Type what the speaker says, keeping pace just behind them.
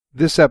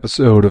This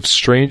episode of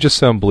Strange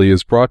Assembly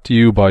is brought to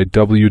you by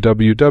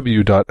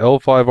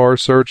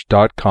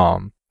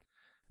www.l5rsearch.com.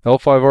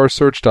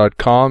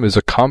 L5rsearch.com is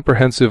a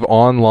comprehensive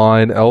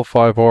online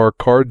L5R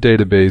card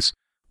database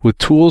with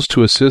tools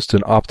to assist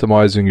in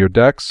optimizing your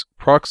decks,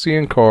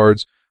 proxying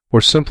cards,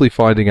 or simply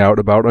finding out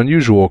about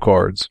unusual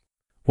cards.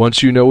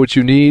 Once you know what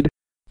you need,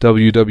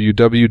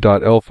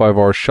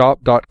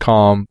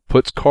 www.l5rshop.com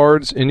puts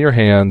cards in your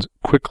hands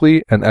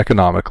quickly and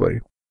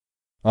economically.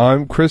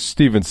 I'm Chris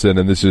Stevenson,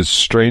 and this is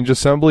Strange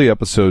Assembly,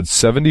 Episode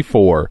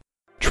 74,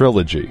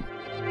 Trilogy.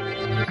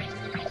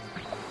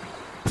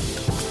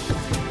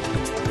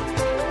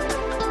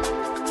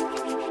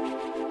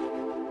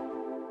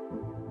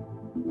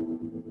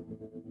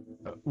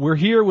 We're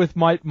here with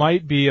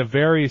might be a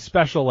very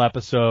special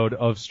episode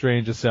of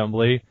Strange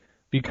Assembly,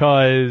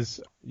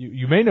 because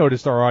you may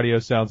notice our audio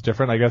sounds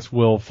different. I guess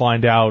we'll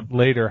find out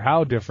later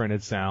how different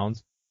it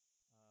sounds.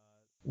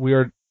 We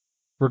are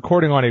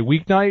recording on a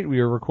weeknight. We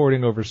are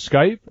recording over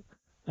Skype,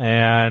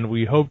 and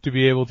we hope to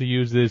be able to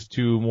use this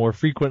to more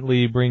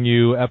frequently bring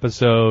you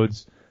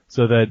episodes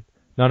so that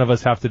none of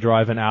us have to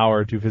drive an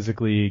hour to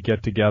physically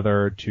get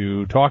together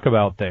to talk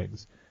about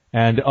things.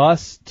 And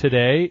us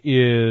today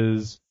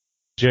is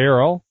J.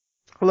 Earl.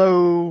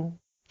 Hello.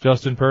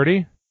 Justin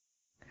Purdy.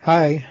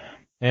 Hi.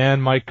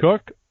 And Mike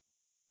Cook.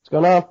 What's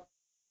going on?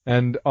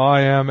 And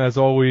I am, as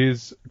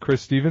always,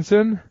 Chris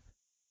Stevenson.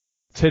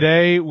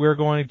 Today we're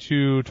going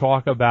to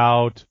talk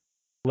about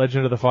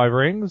Legend of the Five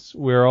Rings.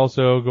 We're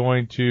also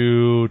going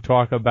to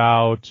talk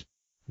about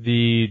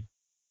the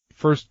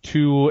first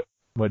two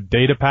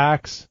data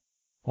packs.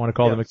 I want to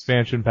call them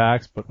expansion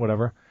packs, but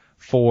whatever,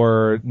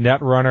 for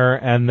Netrunner,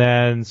 and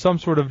then some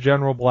sort of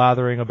general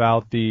blathering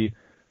about the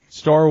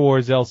Star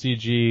Wars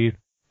LCG,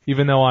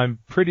 even though I'm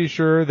pretty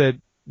sure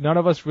that none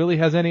of us really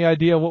has any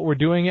idea what we're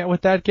doing yet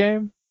with that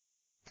game.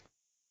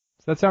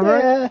 Does that sound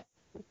right?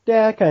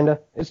 Yeah, kinda.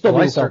 It's still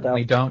being I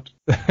certainly don't.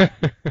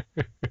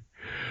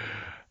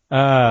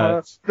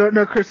 No,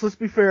 Chris, let's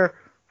be fair.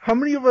 How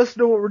many of us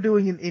know what we're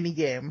doing in any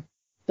game?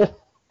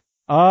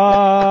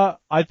 I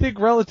think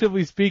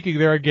relatively speaking,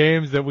 there are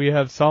games that we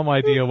have some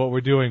idea what we're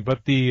doing,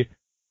 but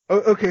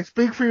Okay,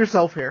 speak for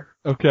yourself here.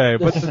 Okay,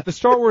 but the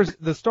Star Wars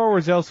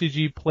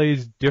LCG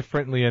plays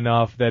differently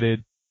enough that it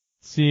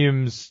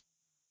seems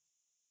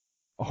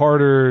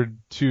harder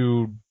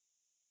to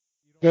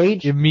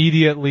gauge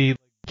immediately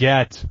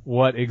get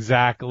what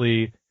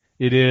exactly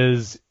it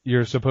is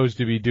you're supposed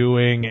to be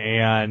doing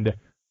and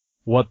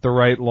what the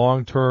right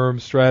long-term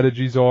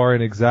strategies are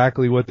and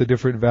exactly what the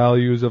different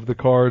values of the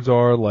cards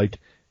are. Like,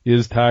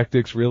 is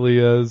tactics really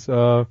as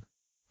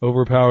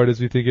overpowered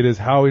as we think it is?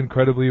 How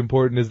incredibly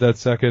important is that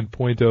second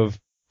point of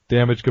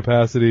damage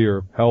capacity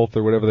or health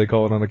or whatever they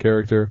call it on a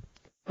character?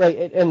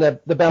 Right, and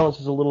the balance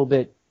is a little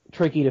bit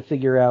tricky to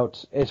figure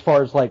out as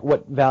far as like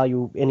what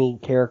value any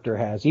character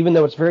has, even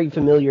though it's very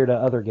familiar to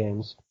other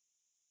games.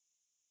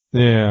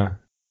 Yeah.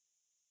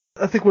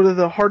 I think one of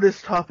the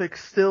hardest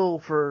topics still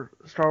for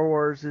Star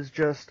Wars is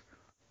just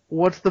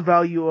what's the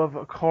value of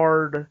a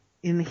card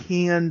in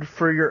hand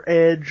for your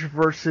edge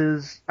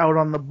versus out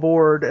on the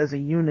board as a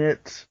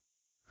unit.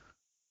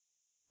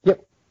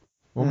 Yep.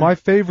 Well, my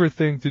favorite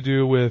thing to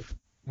do with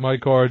my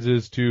cards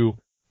is to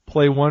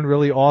play one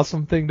really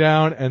awesome thing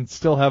down and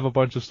still have a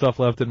bunch of stuff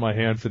left in my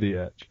hand for the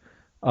edge.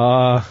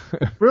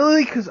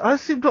 Really? Because I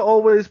seem to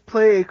always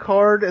play a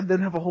card and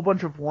then have a whole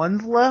bunch of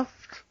ones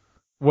left.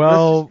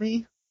 Well,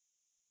 me.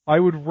 I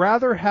would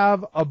rather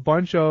have a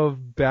bunch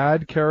of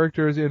bad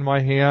characters in my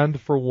hand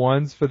for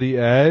ones for the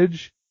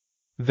edge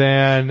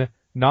than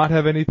not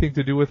have anything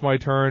to do with my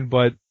turn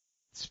but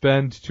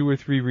spend 2 or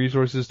 3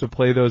 resources to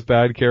play those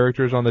bad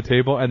characters on the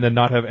table and then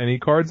not have any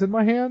cards in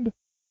my hand.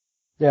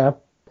 Yeah.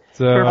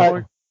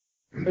 So,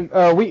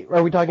 are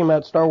we talking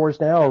about Star Wars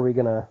now, or are we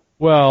gonna?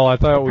 Well, I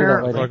thought we were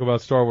Apparently. going to talk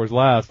about Star Wars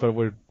last, but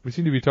we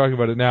seem to be talking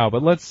about it now.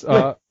 But let's,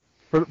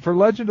 for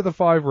Legend of the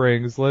Five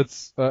Rings,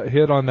 let's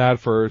hit on that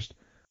first.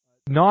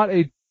 Not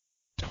a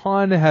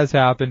ton has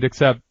happened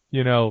except,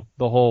 the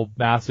whole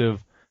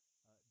massive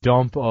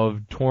dump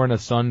of Torn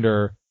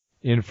Asunder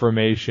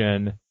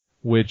information,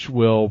 which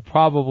we'll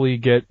probably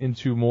get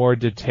into more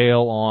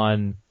detail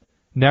on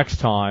next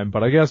time.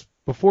 But I guess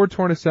before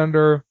Torn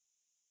Asunder,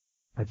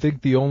 I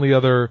think the only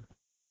other,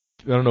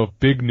 I don't know if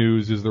big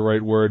news is the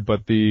right word,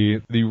 but the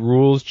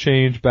rules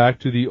change back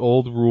to the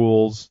old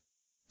rules.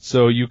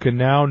 So you can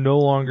now no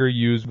longer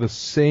use the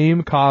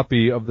same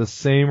copy of the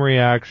same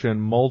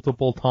reaction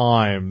multiple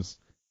times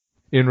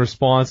in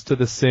response to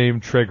the same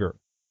trigger.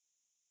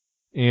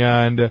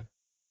 And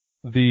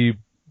the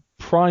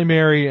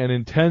primary and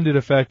intended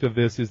effect of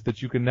this is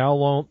that you can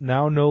now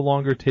no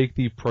longer take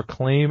the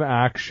proclaim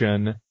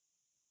action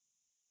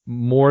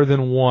more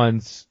than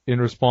once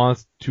in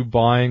response to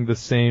buying the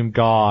same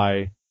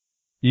guy,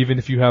 even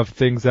if you have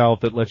things out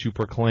that let you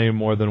proclaim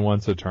more than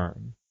once a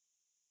turn.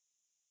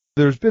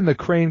 There's been the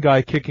Crane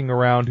guy kicking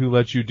around who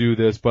lets you do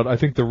this, but I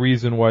think the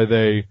reason why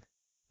they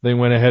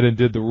went ahead and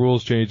did the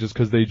rules change is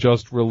because they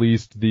just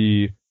released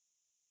the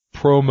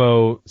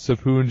promo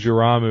Sepun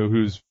Jiramu,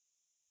 who's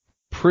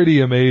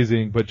pretty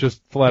amazing, but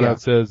just flat Yeah.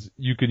 out says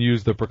you can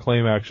use the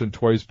Proclaim action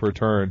twice per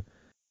turn.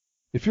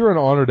 If you're an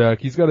honor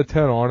deck, he's got a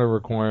 10 honor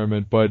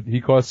requirement, but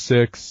he costs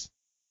 6.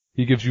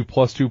 He gives you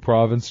 +2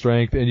 province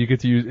strength, and you get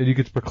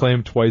to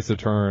Proclaim twice a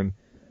turn.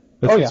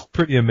 That's Oh, yeah. just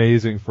pretty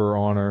amazing for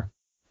honor.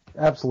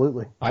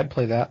 Absolutely. I'd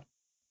play that.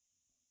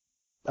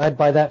 I'd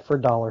buy that for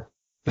 $1.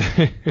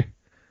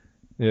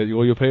 Yeah,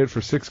 well, you'll pay it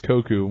for 6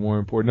 Koku, more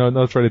important.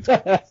 No, that's right,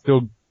 it's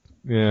still,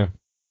 yeah.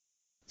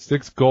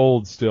 6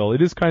 gold still.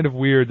 It is kind of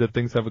weird that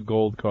things have a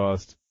gold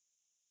cost.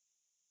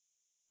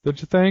 Don't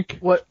you think?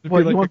 What It'd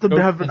be like you want a them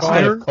to have an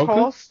instead of iron Koku?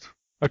 cost?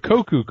 A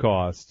Koku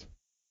cost.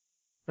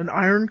 An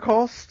iron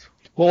cost?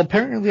 Well,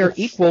 apparently they're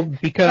equal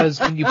because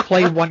when you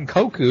play one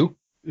Koku,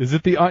 Is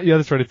it yeah,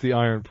 that's right, it's the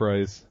iron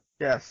price.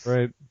 Yes.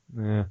 Right?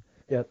 Yeah.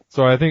 Yep.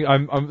 So I think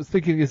I'm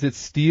thinking, is it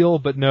steel?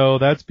 But no,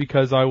 that's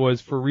because I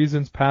was, for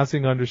reasons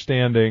passing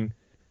understanding,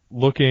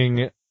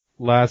 looking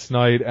last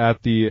night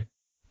at the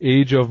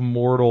Age of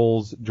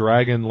Mortals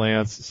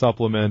Dragonlance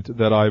supplement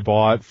that I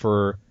bought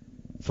for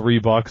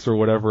 $3 or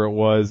whatever it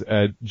was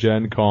at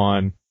Gen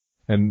Con.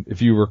 And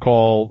if you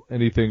recall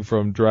anything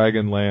from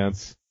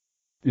Dragonlance,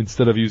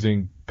 instead of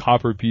using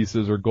copper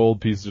pieces or gold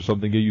pieces or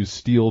something, they use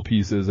steel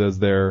pieces as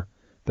their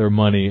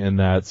money in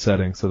that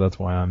setting. So that's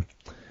why I'm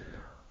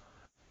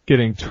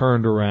getting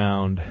turned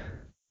around.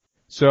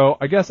 So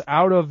I guess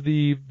out of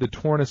the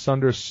torn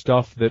asunder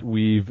stuff that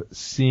we've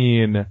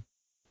seen,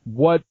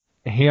 what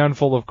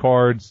handful of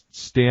cards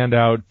stand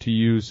out to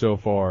you so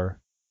far?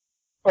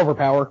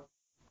 Overpower.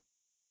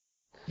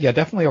 yeah,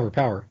 definitely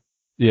overpower.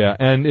 Yeah,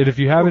 and if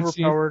you haven't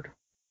Overpowered.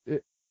 seen,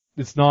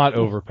 it's not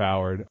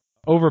overpowered.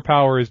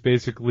 Overpower is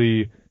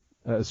basically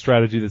a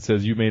strategy that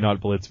says you may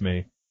not blitz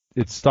me.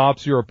 It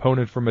stops your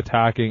opponent from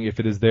attacking if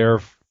it is their,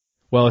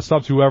 it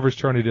stops whoever's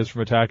turn it is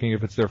from attacking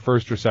if it's their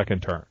first or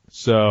second turn.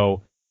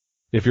 So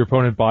if your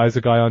opponent buys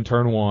a guy on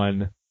turn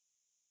 1,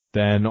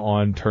 then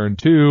on turn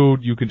 2,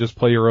 you can just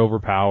play your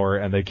overpower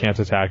and they can't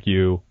attack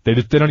you. They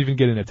don't even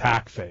get an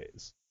attack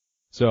phase.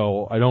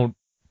 So I don't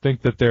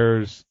think that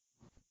there's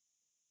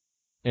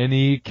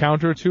any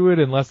counter to it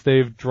unless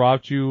you've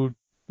dropped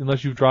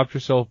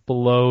yourself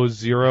below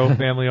 0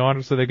 family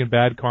honor so they can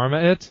bad karma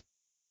it.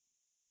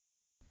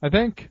 I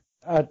think.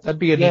 That'd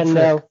be a neat Yeah, trick.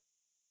 no.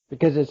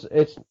 Because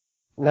it's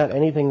not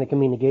anything that can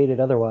be negated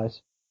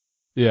otherwise.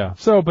 Yeah.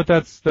 So, but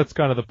that's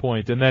kind of the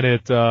point. And then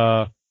its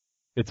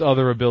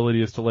other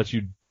ability is to let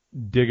you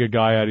dig a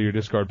guy out of your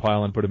discard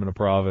pile and put him in a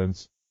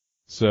province.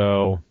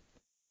 So,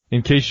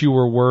 in case you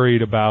were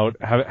worried about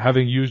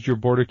having used your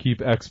Border Keep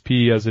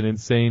XP as an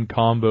insane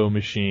combo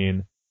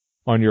machine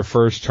on your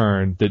first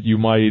turn, that you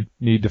might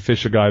need to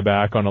fish a guy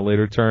back on a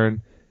later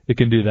turn, it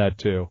can do that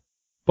too.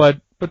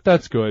 But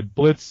that's good.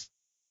 Blitz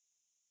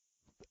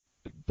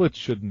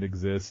shouldn't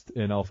exist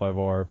in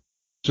L5R.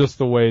 Just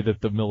the way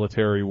that the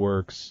military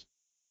works,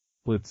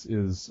 Blitz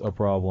is a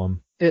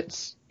problem.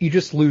 You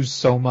just lose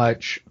so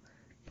much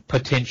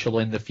potential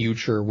in the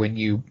future when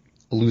you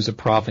lose a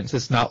province.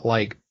 It's not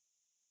like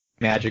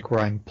Magic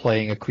where I'm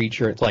playing a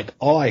creature. It's like,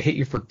 oh, I hit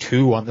you for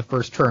 2 on the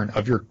first turn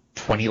of your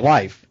 20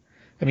 life.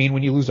 I mean,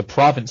 when you lose a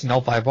province in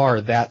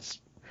L5R, that's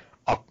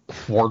a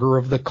quarter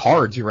of the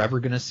cards you're ever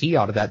going to see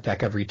out of that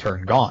deck every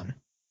turn gone.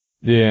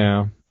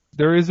 Yeah.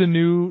 There is a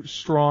new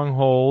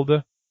stronghold,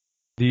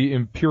 the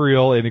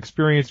Imperial, an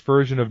experienced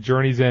version of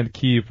Journey's End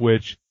Keep,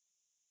 which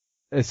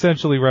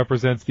essentially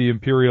represents the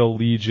Imperial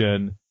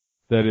Legion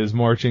that is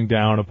marching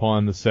down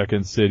upon the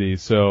second city.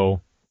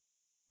 So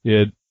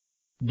it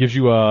gives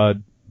you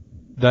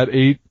that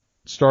 8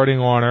 starting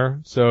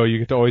honor, so you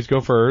get to always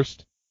go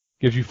first.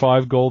 Gives you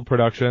 5 gold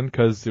production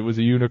because it was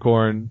a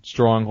unicorn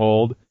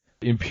stronghold.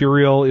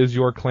 Imperial is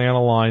your clan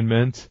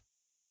alignment.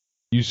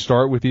 You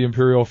start with the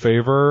Imperial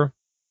favor.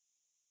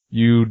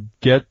 You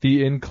get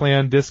the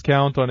in-clan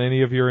discount on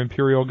any of your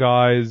Imperial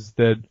guys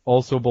that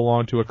also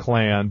belong to a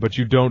clan, but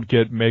you don't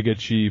get mega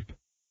cheap.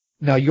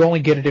 No, you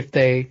only get it if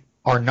they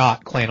are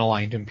not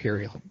clan-aligned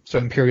Imperial. So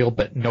Imperial,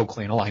 but no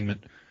clan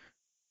alignment.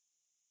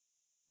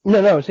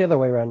 No, it's the other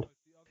way around.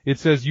 It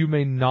says you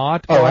may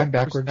not Oh, buy I'm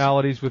backwards.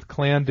 personalities with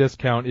clan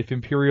discount if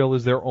Imperial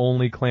is their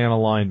only clan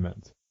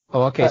alignment.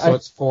 Oh, okay, so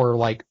it's for,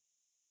 like,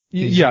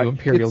 these new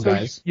Imperial it's so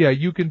guys.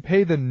 you can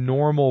pay the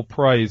normal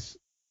price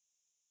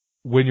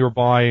when you're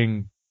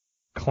buying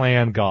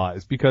clan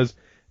guys, because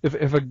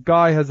if a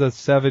guy has a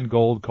 7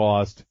 gold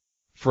cost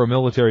for a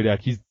military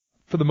deck, he's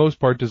for the most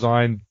part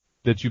designed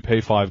that you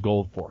pay 5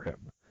 gold for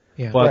him.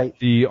 Yeah. But Right.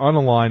 the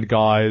unaligned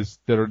guys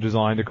that are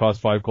designed to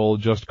cost 5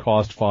 gold just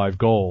cost 5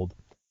 gold.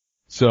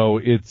 So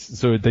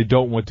they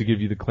don't want to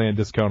give you the clan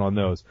discount on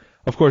those.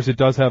 Of course, it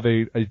does have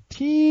a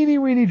teeny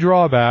weeny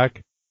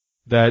drawback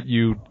that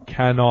you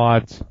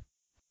cannot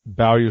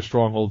bow your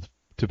stronghold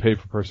to pay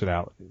for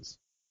personalities.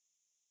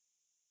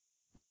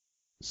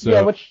 So,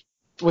 Yeah,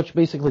 which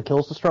basically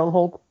kills the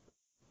stronghold.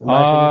 in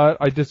my opinion.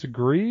 I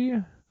disagree,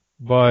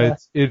 but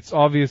it's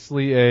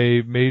obviously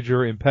a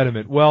major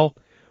impediment. Well,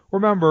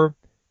 remember,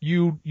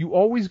 you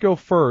always go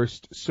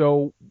first,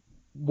 so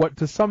what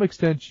to some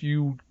extent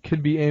you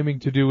can be aiming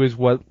to do is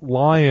what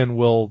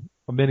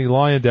many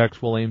Lion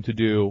decks will aim to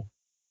do,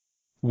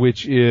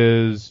 which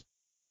is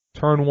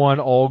turn 1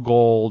 all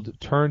gold,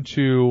 turn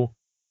 2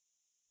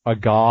 a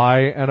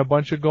guy and a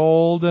bunch of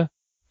gold,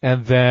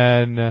 and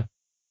then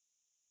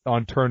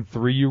on turn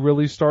 3 you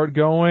really start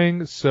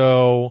going.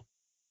 So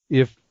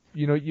if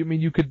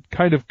you could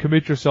kind of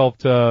commit yourself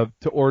to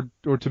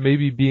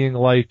maybe being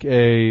like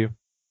a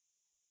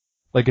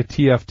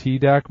TFT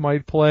deck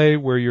might play,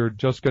 where you're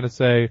just going to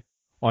say,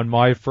 on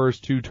my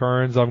first 2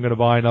 turns I'm going to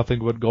buy nothing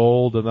but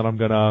gold, and then I'm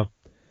going to.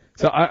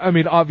 So I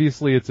mean,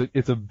 obviously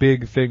it's a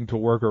big thing to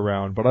work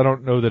around, but I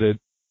don't know that it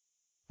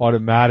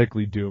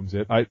automatically dooms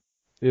it.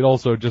 It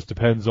also just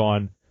depends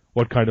on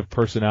what kind of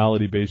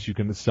personality base you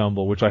can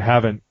assemble, which I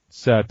haven't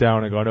sat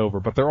down and gone over.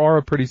 But there are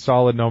a pretty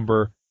solid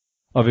number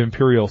of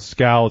Imperial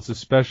Scouts,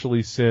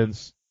 especially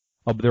since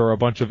there are a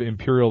bunch of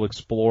Imperial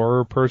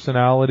Explorer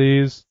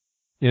personalities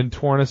in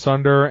Torn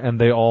Asunder, and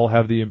they all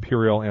have the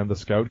Imperial and the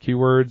Scout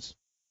keywords.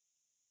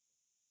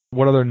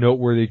 What other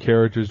noteworthy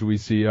characters do we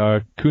see?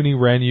 Kuni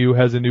Renyu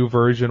has a new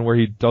version where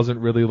he doesn't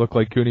really look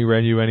like Kuni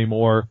Renyu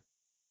anymore,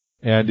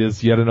 and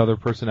is yet another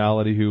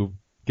personality who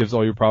gives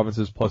all your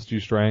provinces +2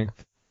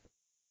 strength.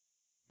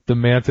 The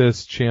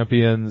Mantis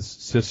Champion's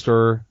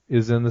sister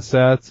is in the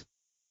set.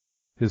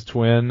 His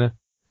twin,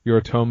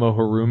 Yoritomo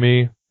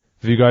Harumi.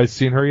 Have you guys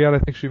seen her yet? I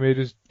think she may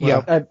just...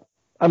 Yeah,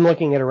 I'm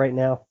looking at her right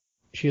now.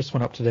 She just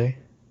went up today.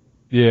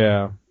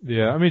 Yeah.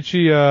 I mean,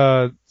 she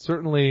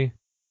certainly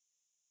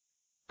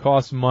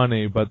costs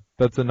money, but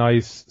that's a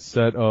nice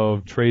set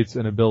of traits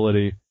and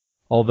ability.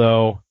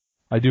 Although,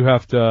 I do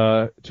have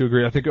to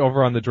agree. I think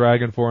over on the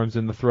Dragon forums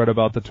in the thread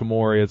about the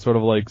Tamori, it's sort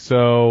of like,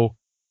 so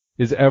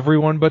is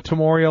everyone but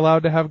Tamori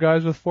allowed to have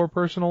guys with 4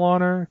 personal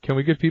honor? Can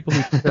we get people who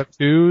have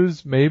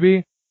 2s,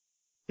 maybe?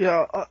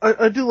 Yeah,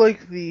 I do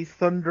like the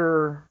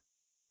Thunder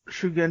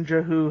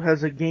Shugenja who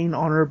has a gain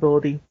honor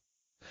ability.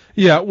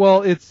 Yeah,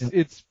 well,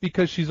 it's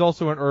because she's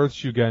also an Earth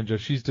Shugenja.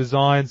 She's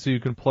designed so you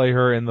can play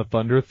her in the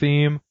Thunder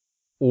theme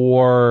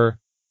or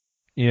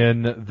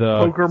in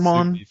the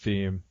Pokemon Suki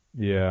theme.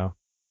 Yeah.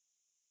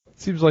 It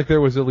seems like there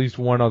was at least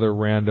one other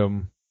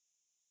random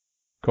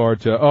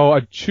card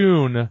a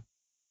Chun,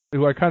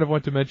 who I kind of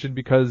want to mention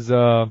because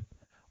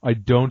I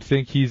don't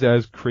think he's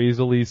as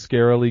crazily,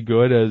 scarily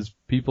good as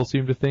people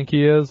seem to think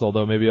he is,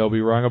 although maybe I'll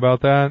be wrong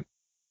about that.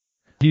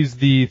 He's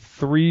the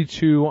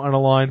 3/2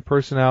 unaligned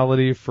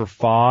personality for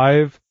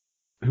 5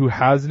 who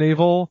has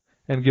naval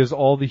and gives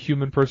all the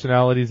human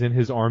personalities in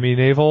his army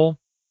naval.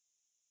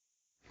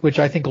 Which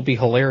I think will be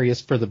hilarious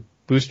for the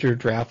booster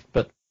draft,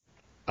 but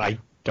I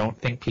don't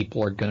think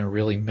people are going to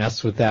really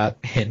mess with that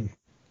in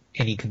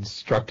any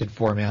constructed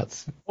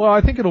formats. Well, I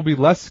think it'll be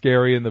less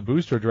scary in the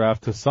booster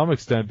draft to some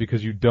extent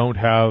because you don't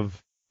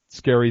have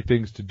scary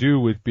things to do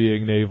with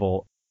being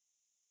naval.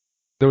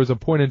 There was a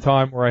point in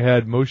time where I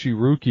had Moshi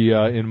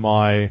Rukia in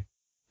my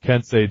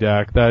Kensei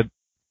deck. That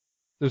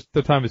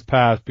the time has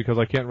passed because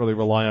I can't really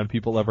rely on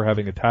people ever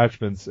having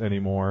attachments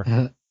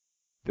anymore.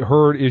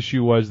 Her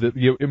issue was that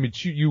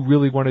you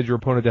really wanted your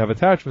opponent to have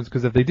attachments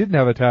because if they didn't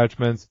have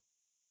attachments,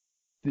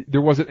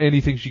 there wasn't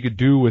anything she could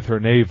do with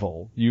her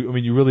naval.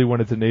 You really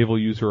wanted to naval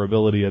use her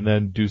ability and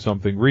then do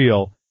something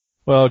real.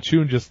 Well,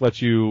 Chun just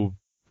lets you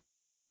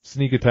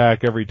sneak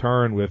attack every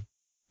turn with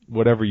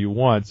whatever you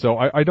want. So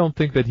I don't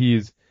think that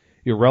he's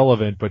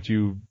irrelevant, but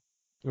there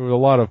were a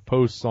lot of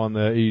posts on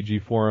the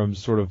AEG forums,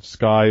 sort of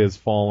sky is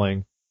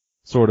falling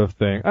sort of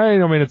thing.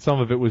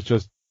 Some of it was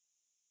just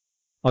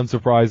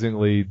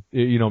unsurprisingly,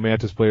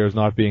 Mantis players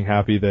not being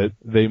happy that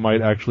they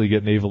might actually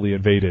get navally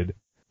invaded.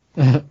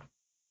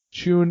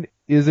 Chun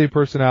is a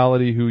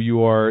personality who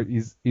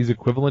he's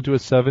equivalent to a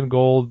 7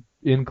 gold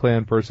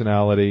in-clan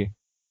personality,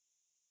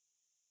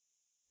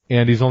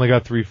 and he's only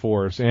got 3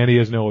 force, and he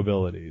has no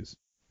abilities.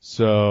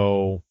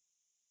 So,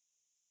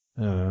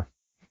 yeah.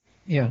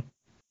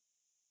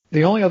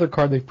 The only other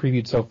card they've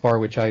previewed so far,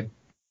 which I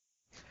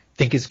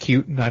think is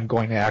cute and I'm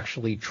going to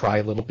actually try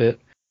a little bit,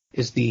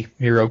 is the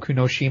Miroku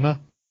no Shima,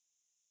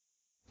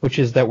 which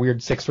is that weird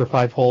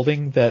 6/5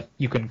 holding that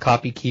you can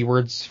copy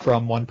keywords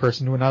from one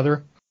person to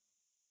another.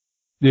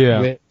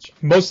 Yeah. Which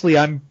mostly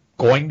I'm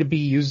going to be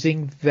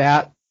using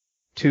that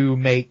to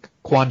make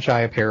Quan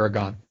Chai a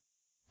Paragon.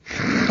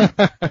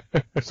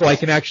 So I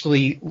can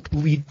actually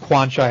lead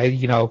Quan Chai,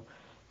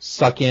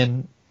 suck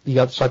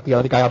the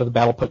other guy out of the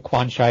battle, put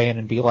Quan Chai in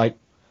and be like,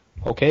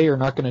 okay, you're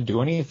not going to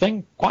do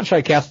anything? Quan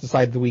Chai cast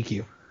aside the weak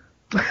you.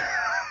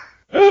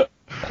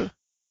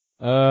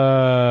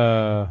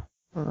 A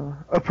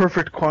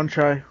perfect Quan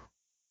Chai.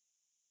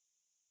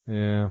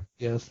 Yeah.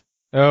 Yes.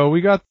 Oh,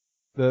 we got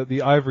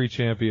the Ivory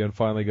Champion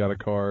finally got a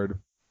card,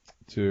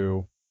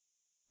 too.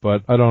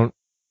 But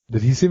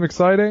did he seem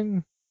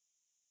exciting?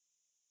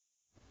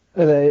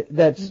 Is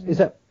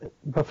that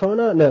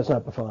Bafona? No, it's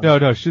not Bafona. No,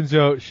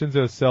 Shinzo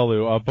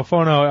Selu.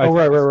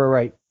 Bafona,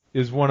 Right.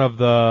 is one of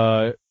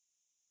the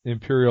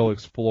Imperial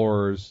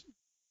Explorers.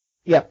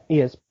 Yep,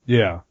 he is.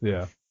 Yeah.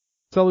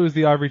 Selu is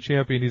the Ivory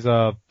Champion. He's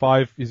a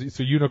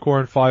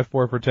unicorn,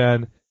 5/4 for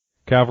 10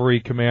 cavalry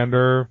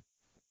commander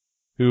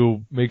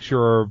who makes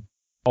sure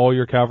all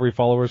your cavalry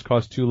followers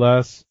cost 2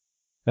 less,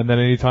 and then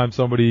anytime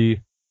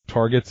somebody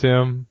targets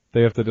him,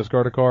 they have to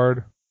discard a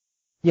card.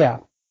 Yeah.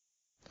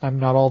 I'm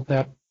not all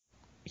that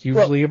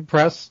hugely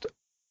impressed.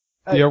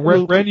 Yeah, I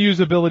mean, Renyu's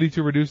ability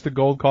to reduce the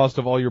gold cost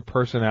of all your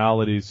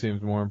personalities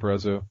seems more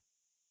impressive.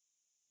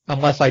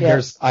 Unless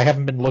I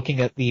haven't been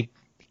looking at the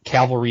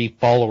cavalry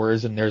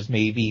followers, and there's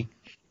maybe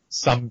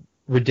some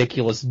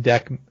ridiculous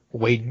deck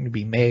waiting to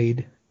be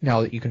made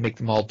now that you can make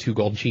them all 2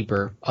 gold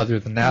cheaper. Other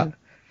than that,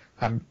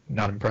 I'm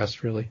not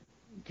impressed really.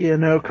 Yeah,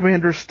 no,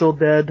 Commander's still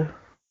dead.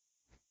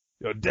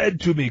 You're dead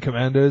to me,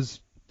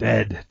 Commanders.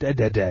 Dead.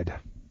 Dead.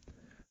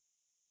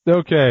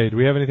 Okay, do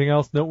we have anything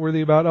else noteworthy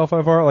about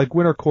L5R? Like,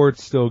 Winter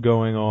Court's still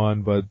going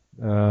on, but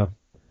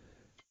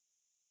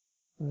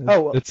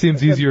it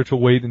seems easier to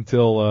wait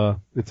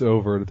until it's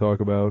over to talk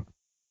about.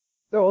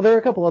 Well, there are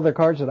a couple other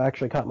cards that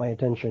actually caught my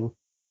attention.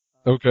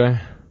 Okay.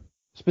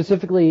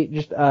 Specifically,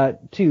 just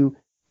 2,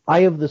 Eye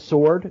of the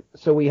Sword.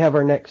 So we have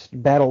our next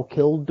Battle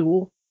Kill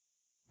duel,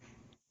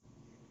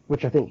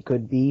 which I think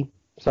could be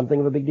something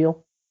of a big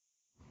deal.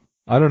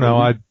 I don't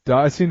know.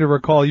 I seem to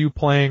recall you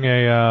playing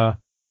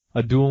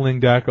a dueling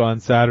deck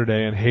on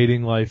Saturday and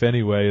hating life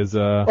anyway.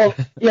 Oh,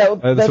 yeah,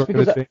 that's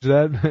because change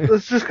that.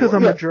 That's just because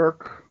I'm a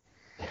jerk.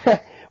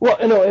 Well,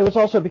 no, it was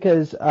also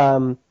because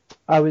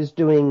I was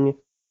doing.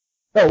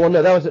 Oh well,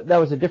 no, that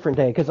was a different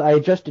day because I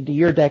adjusted to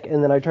your deck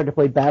and then I tried to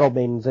play Battle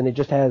Maidens and it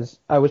just has.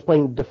 I was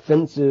playing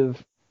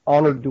defensive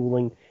honor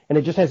dueling and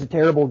it just has a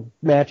terrible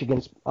match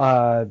against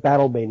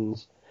Battle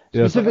Maidens.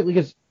 Specifically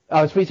because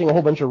I was facing a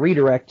whole bunch of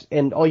redirect,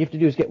 and all you have to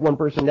do is get one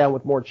person down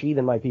with more chi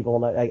than my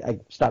people, and I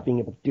stopped being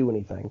able to do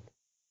anything.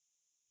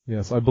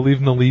 Yes, I believe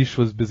Nalish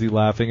was busy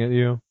laughing at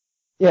you.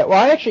 Yeah,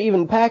 well, I actually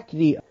even packed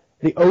the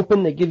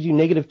open that gives you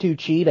 -2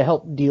 chi to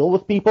help deal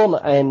with people,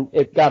 and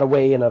it got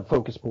away in a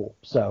focus pool.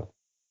 So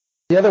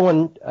the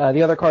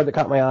other card that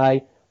caught my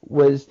eye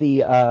was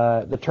the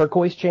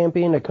turquoise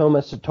champion,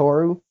 Akoma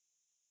Satoru.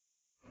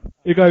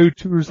 The guy who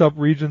tours up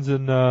regions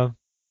in terrains?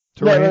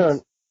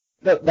 No.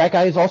 That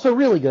guy is also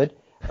really good.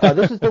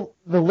 This is the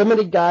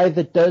limited guy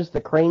that does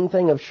the crane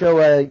thing of show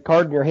a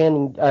card in your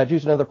hand and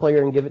choose another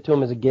player and give it to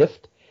him as a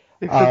gift.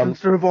 Except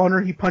instead of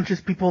honor, he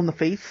punches people in the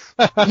face.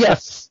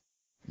 Yes.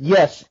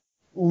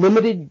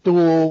 Limited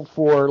duel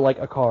for like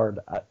a card.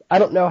 I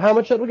don't know how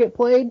much that'll get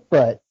played,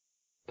 but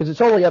because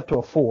it's only up to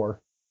a 4.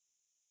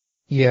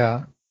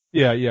 Yeah.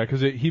 Yeah,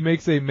 because he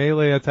makes a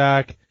melee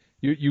attack.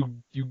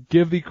 You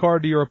give the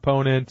card to your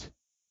opponent.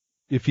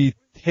 If he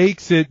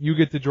takes it, you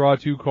get to draw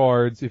 2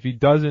 cards. If he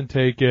doesn't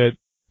take it,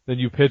 then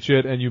you pitch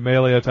it and you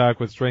melee attack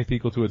with strength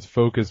equal to its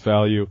focus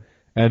value.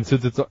 And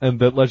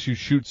that lets you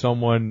shoot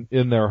someone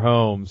in their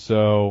home,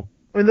 so.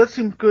 I mean, that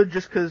seems good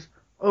just because,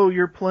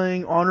 you're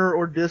playing honor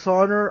or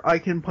dishonor. I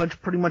can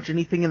punch pretty much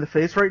anything in the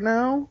face right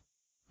now.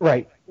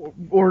 Right.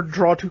 Or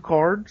draw 2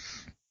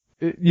 cards.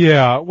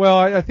 Yeah, well,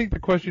 I think the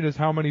question is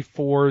how many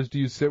 4s do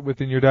you sit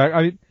with in your deck?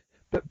 I mean,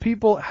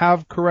 people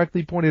have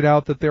correctly pointed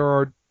out that there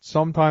are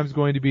sometimes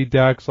going to be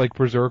decks like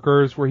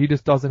Berserkers where he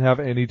just doesn't have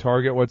any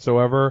target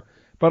whatsoever.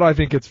 But I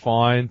think it's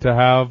fine to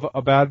have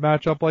a bad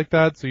matchup like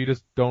that, so you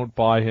just don't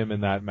buy him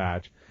in that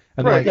match.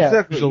 And right,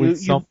 exactly. Usually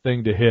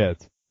something to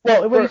hit.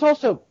 Well,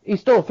 he's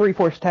still a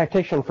 3/4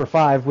 tactician for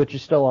 5, which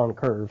is still on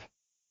curve.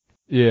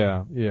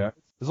 Yeah.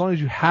 As long as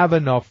you have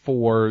enough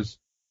 4s,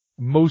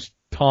 most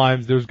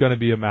times there's going to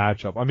be a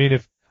matchup. I mean,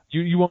 if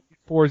you won't need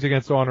 4s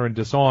against honor and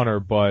dishonor,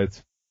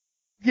 but.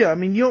 Yeah, I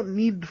mean, you don't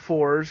need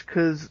 4s,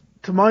 because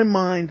to my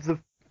mind, the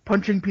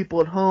punching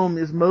people at home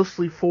is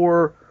mostly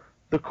for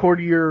the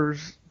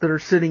courtiers that are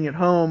sitting at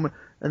home,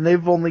 and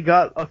they've only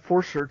got a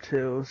force or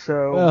 2,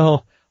 so.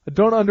 Well,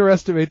 don't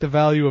underestimate the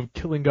value of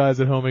killing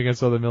guys at home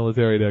against other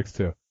military decks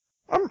too.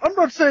 I'm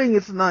not saying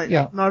it's not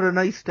a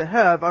nice to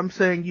have. I'm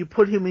saying you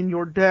put him in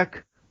your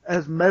deck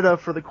as meta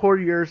for the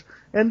courtiers,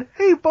 and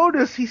hey,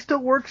 bonus, he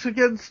still works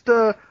against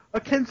a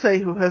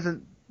Kensei who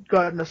hasn't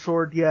gotten a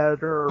sword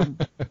yet, or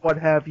what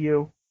have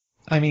you.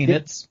 I mean,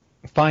 it's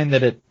fine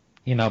that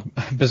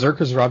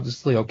Berserkers are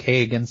obviously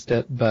okay against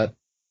it, but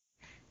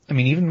I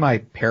mean, even my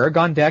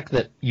Paragon deck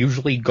that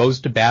usually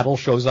goes to battle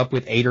shows up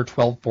with 8 or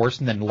 12 force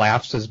and then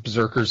laughs as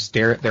Berserkers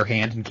stare at their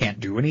hand and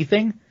can't do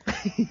anything.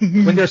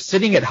 When they're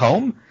sitting at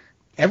home,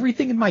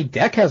 everything in my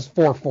deck has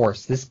 4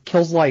 force. This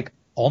kills,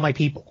 all my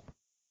people.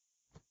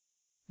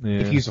 Yeah.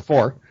 If you use a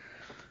 4.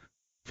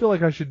 I feel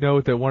like I should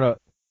note that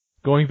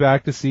going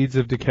back to Seeds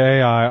of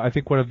Decay, I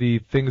think one of the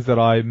things that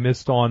I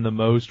missed on the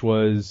most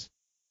was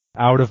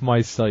Out of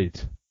My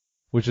Sight,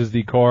 which is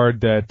the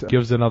card that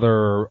gives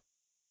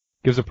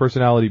a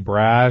personality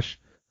brash.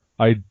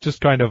 I just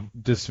kind of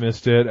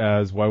dismissed it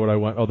as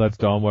that's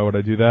dumb, why would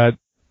I do that?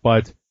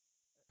 But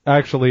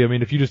actually, I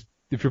mean, if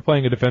you're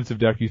playing a defensive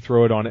deck, you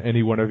throw it on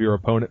any one of your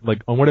on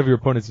whatever your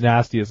opponent's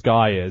nastiest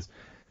guy is.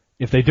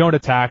 If they don't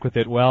attack with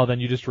it, well,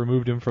 then you just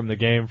removed him from the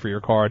game for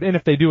your card. And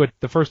if they do it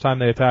the first time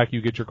they attack, you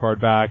get your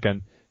card back,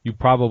 and you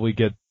probably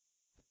get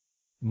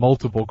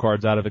multiple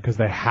cards out of it because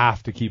they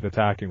have to keep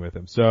attacking with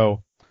him.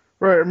 So,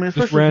 right, I mean,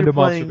 just random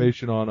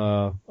observation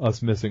on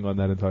us missing on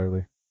that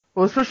entirely.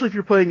 Well, especially if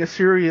you're playing a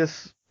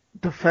serious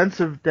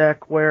defensive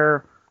deck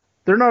where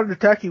they're not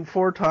attacking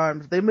 4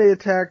 times. They may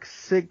attack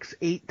 6,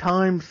 8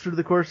 times through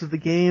the course of the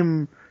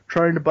game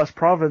trying to bust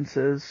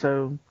provinces,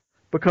 so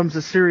becomes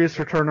a serious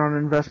return on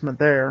investment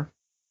there.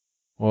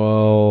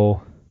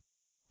 Well,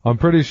 I'm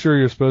pretty sure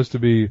you're supposed to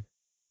be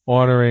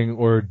honoring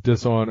or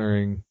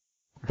dishonoring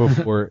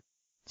before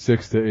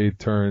 6 to 8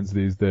 turns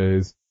these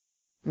days.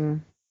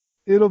 Mm.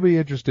 It'll be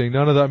interesting.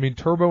 None of that. I mean,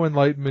 Turbo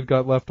Enlightenment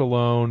got left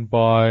alone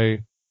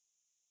by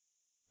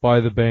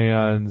the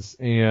bans,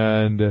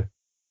 and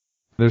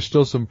there's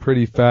still some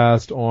pretty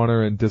fast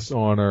honor and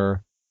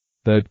dishonor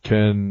that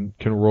can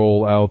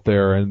roll out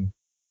there, and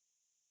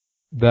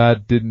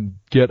that didn't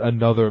get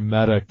another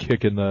meta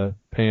kick in the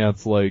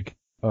pants like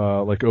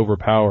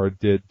Overpowered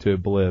did to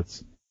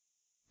Blitz.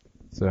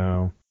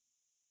 So,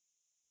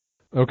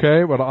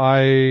 okay, but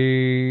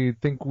I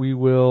think we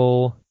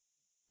will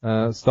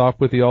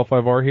stop with the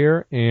L5R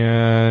here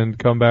and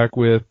come back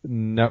with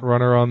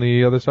Netrunner on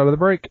the other side of the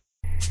break.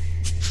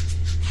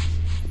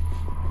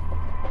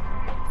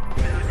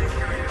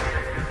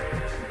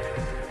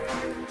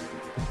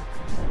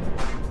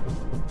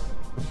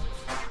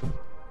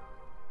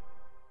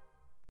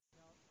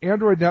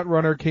 Android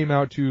Netrunner came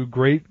out to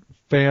great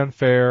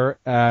fanfare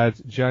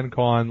at Gen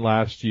Con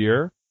last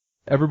year.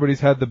 Everybody's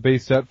had the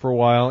base set for a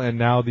while, and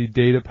now the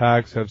data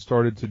packs have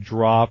started to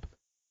drop.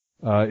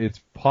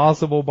 It's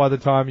possible by the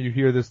time you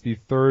hear this, the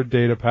 3rd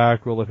data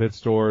pack will have hit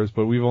stores,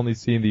 but we've only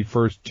seen the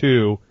first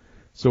 2,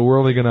 so we're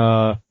only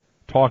gonna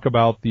talk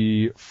about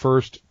the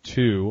first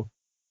 2.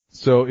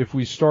 So if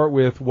we start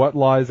with what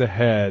lies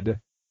ahead,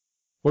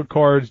 what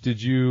cards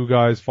did you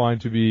guys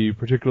find to be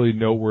particularly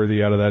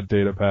noteworthy out of that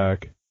data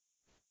pack?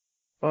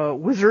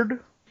 Wizard.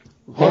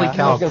 Holy Yeah, I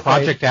cow, was gonna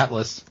Project say-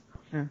 Atlas.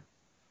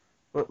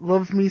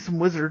 Loves me some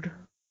Wizard.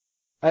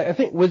 I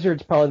think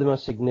Wizard's probably the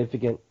most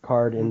significant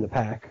card in the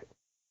pack.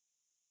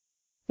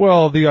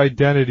 Well, the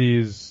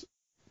identities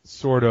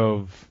sort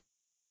of...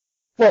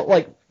 Well,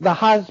 like, the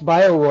Haas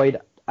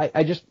Bioroid,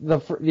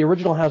 the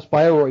original Haas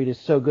Bioroid is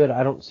so good,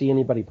 I don't see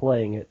anybody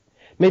playing it.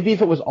 Maybe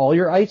if it was all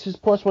your ice is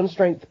 +1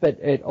 strength, but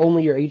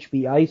only your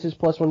HB ice is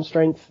 +1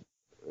 strength.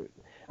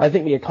 I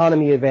think the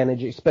economy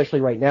advantage, especially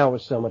right now,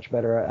 is so much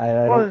better.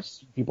 I don't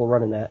see people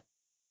running that.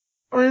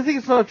 I mean, I think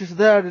it's not just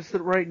that, it's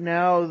that right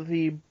now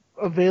the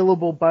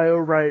available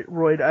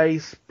Bioroid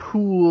ice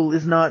pool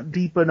is not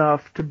deep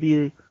enough to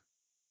be...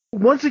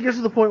 Once it gets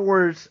to the point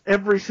where it's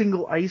every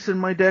single ice in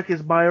my deck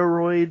is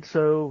Bioroid,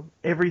 so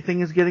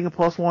everything is getting a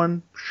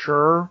 +1,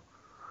 sure.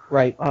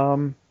 Right.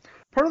 Part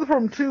of the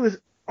problem, too, is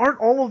aren't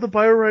all of the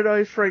Bioroid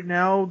ice right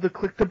now the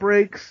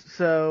click-to-breaks,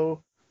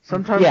 so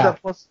sometimes Yeah.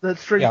 that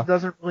strength Yeah.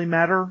 doesn't really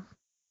matter.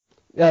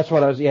 That's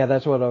what I was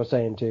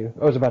saying too.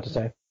 I was about to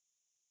say.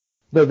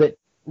 Though that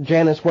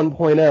Janus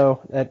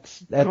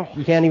 1.0,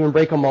 you can't even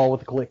break them all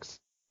with clicks.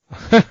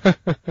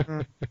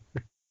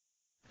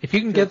 If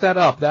you can get that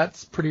up,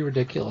 that's pretty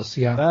ridiculous,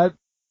 yeah.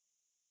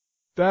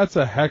 That's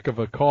a heck of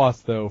a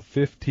cost, though.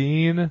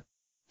 15?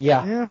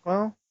 Yeah. Yeah,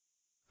 well...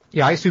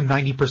 Yeah, I assume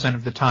 90%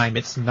 of the time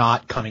it's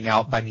not coming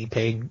out by me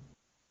paying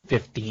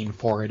 15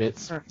 for it.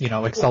 It's,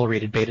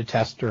 accelerated beta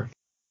test or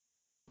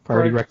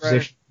priority Right,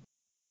 requisition.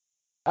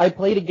 I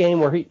played a game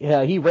where he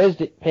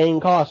rezzed it paying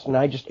cost, and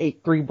I just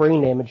ate 3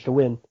 brain damage to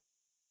win.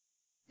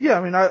 Yeah,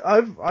 I mean,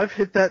 I've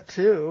hit that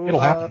too. It'll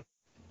happen.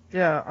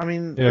 Yeah, I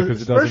mean... Yeah,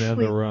 because it doesn't end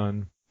especially- the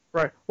run.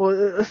 Right. Well,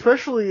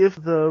 especially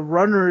if the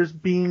runner is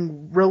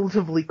being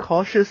relatively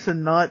cautious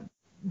and not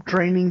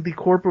draining the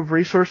corp of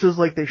resources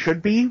like they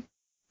should be.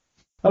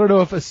 I don't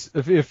know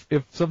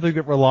if something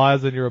that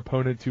relies on your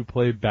opponent to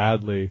play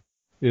badly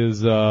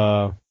is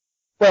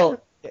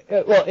Well,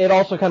 it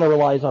also kind of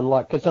relies on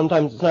luck, because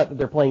sometimes it's not that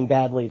they're playing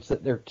badly, it's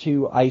that their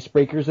 2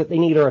 icebreakers that they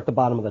need are at the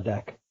bottom of the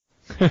deck.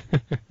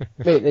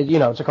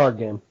 It's a card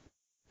game.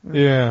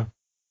 Yeah.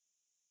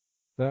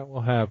 That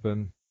will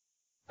happen.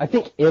 I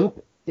think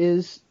Imp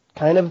is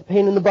kind of a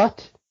pain in the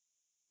butt.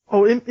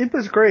 Oh, Imp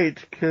is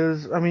great,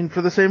 because, I mean,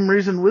 for the same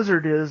reason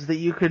Wizard is, that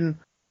you can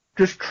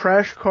just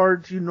trash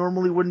cards you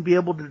normally wouldn't be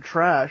able to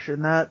trash,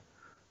 and that,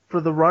 for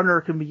the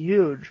runner, can be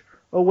huge.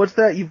 Oh, what's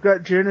that? You've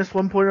got Janus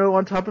 1.0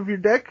 on top of your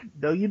deck?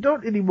 No, you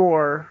don't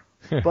anymore.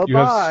 Bye-bye. You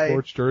have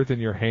Scorched Earth in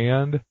your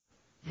hand?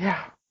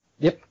 Yeah.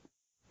 Yep.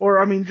 Or,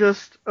 I mean,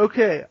 just,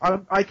 okay,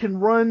 I can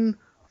run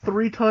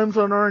 3 times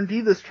on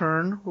R&D this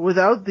turn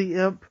without the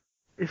Imp.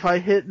 If I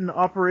hit an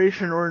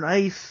Operation or an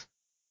Ice,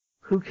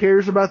 who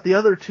cares about the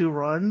other 2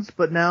 runs?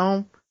 But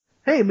now,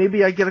 hey,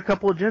 maybe I get a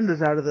couple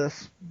agendas out of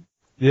this.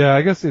 Yeah,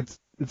 I guess it's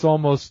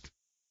almost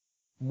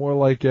more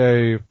like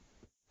an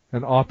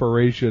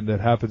operation that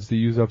happens to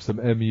use up some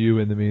MU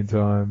in the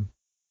meantime.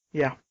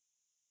 Yeah.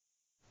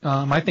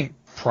 I think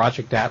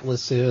Project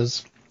Atlas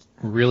is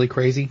really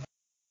crazy.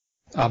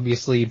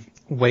 Obviously,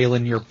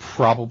 Waylon, you're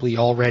probably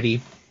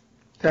already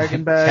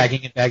Tagging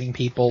and bagging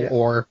people, Yeah.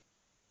 or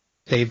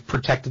they've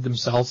protected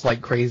themselves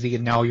like crazy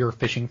and now you're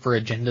fishing for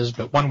agendas,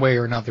 but one way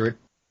or another it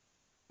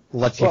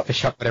lets you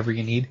fish up whatever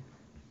you need.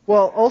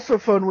 Well, also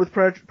fun with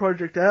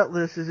Project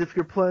Atlas is if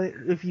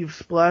you've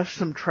splashed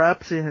some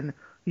traps in,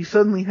 you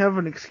suddenly have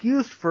an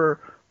excuse for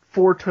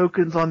 4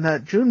 tokens on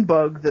that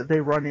Junebug that they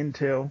run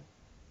into.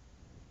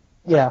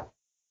 Yeah.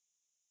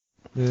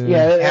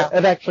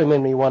 It actually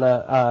made me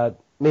wanna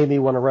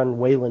run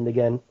Wayland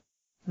again.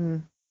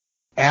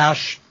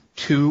 Ash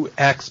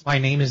 2X, My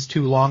Name is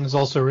Too Long is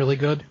also really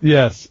good.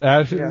 Yes,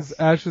 Ash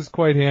is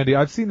quite handy.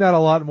 I've seen that a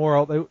lot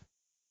more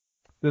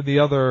than the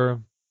other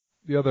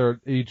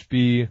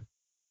HB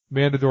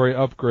mandatory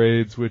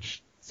upgrades,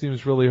 which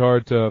seems really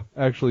hard to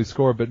actually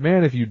score. But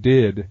man, if you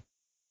did.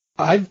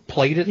 I've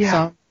played it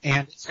some,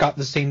 and it's got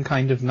the same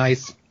kind of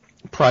nice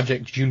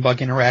Project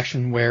Junebug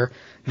interaction where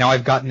now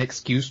I've got an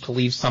excuse to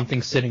leave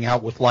something sitting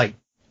out with like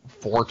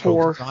 4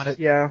 tokens on it.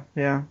 Yeah.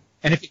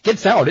 And if it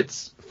gets out,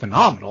 it's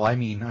phenomenal. I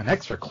mean, an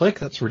extra click,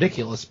 that's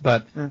ridiculous,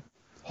 but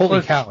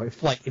holy cow,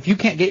 if you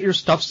can't get your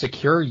stuff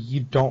secure, you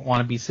don't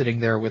want to be sitting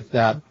there with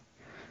that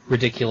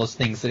ridiculous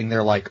thing sitting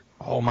there like,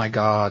 oh my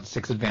god,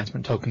 6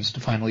 advancement tokens to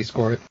finally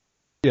score it.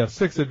 Yeah,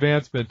 6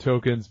 advancement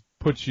tokens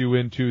puts you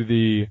into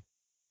the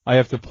I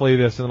have to play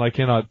this and I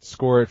cannot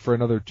score it for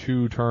another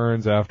 2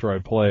 turns after I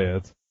play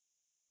it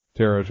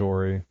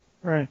territory.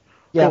 Right.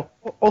 Yeah.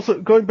 Well, also,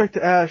 going back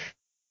to Ash,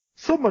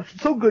 so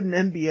good in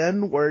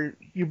NBN where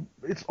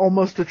it's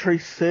almost a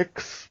trace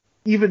 6.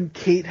 Even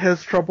Kate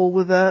has trouble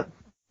with that.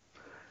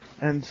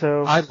 And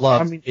so I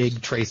love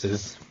big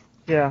traces.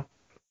 Yeah.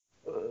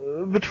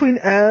 Between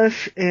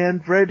Ash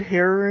and Red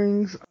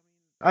Herrings,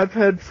 I've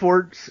had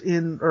servers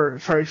in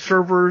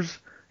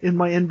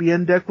my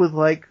NBN deck with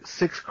like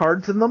 6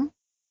 cards in them.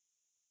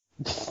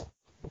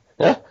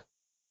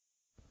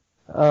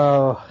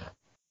 Oh.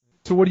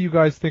 So what do you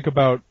guys think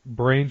about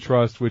Brain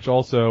Trust, which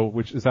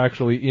is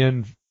actually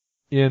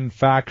in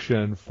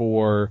faction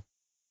for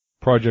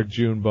Project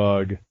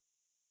Junebug?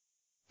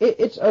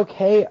 It's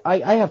okay.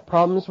 I have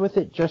problems with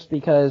it just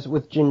because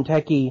with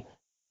Jinteki,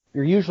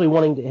 you're usually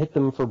wanting to hit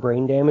them for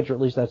brain damage, or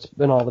at least that's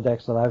been all the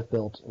decks that I've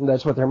built. And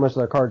that's what most of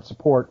their cards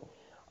support.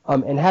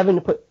 And having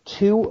to put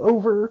 2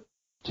 over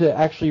to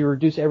actually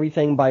reduce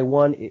everything by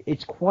 1,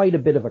 it's quite a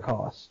bit of a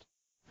cost.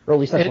 Or at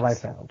least that's what I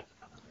found.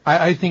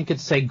 I think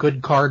it's a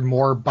good card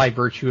more by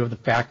virtue of the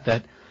fact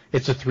that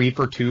it's a 3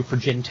 for 2 for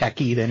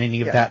Jinteki than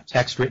any of that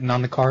text written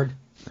on the card.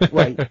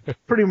 Right.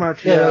 Pretty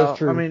much, yeah. yeah. That's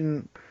true. I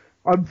mean,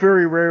 I'm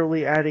very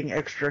rarely adding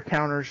extra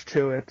counters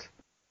to it.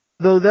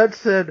 Though that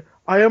said,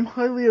 I am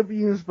highly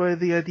amused by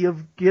the idea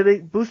of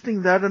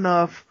boosting that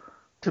enough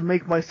to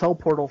make my Cell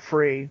Portal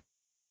free.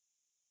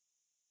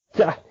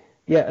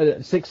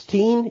 Yeah,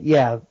 16?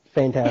 Yeah,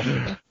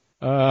 fantastic.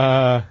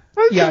 I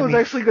was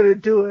actually going to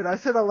do it. I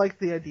said I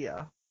liked the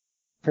idea.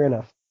 Fair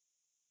enough.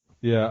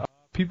 Yeah.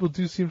 People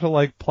do seem to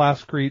like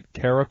Plascrete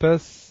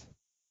Carapace.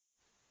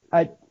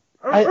 I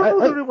don't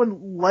know if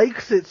anyone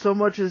likes it so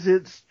much as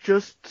it's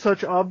just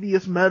such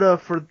obvious meta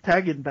for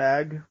Tag and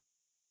Bag.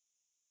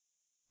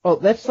 Oh,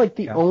 that's like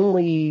the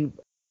only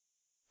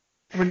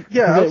when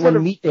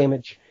meat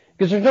damage.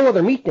 Because there's no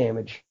other meat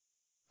damage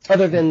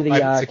other than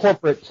the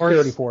corporate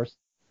security force.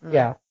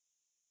 Yeah.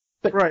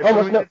 But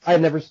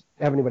I'd never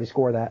have anybody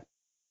score that.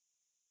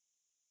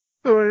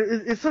 So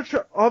it's such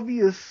an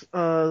obvious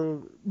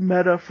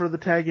meta for the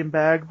Tag and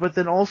Bag, but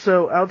then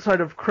also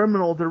outside of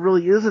Criminal, there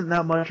really isn't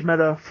that much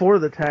meta for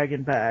the Tag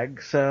and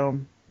Bag,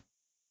 so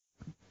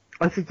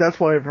I think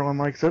that's why everyone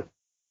likes it.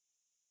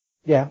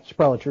 Yeah, it's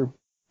probably true.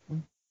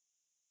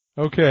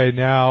 Okay,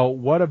 now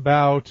what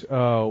about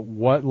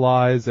what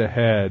lies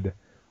ahead?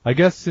 I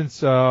guess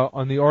since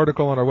on the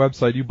article on our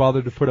website you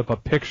bothered to put up a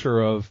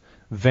picture of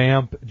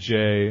Vamp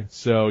J,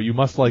 so you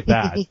must like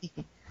that.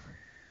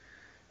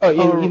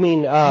 You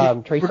mean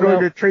trace we're them going out?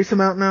 to trace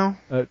them out now?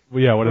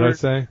 Yeah, what did I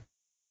say?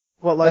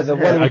 What lies the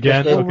ahead? one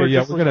Again? just- Okay,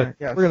 yeah,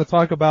 we're we're gonna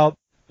talk about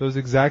those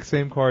exact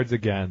same cards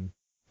again.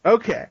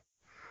 Okay.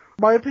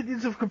 My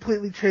opinions have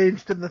completely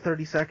changed in the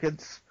 30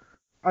 seconds.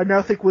 I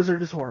now think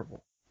Wizard is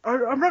horrible.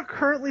 I'm not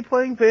currently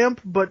playing Vamp,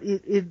 but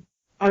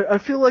I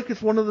feel like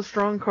it's one of the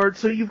strong cards.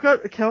 So you've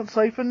got Account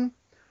Siphon,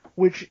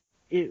 which,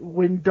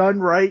 when done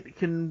right,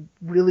 can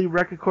really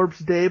wreck a corp's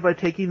day by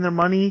taking their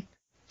money.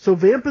 So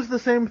Vamp is the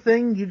same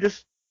thing,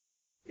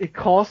 it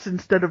costs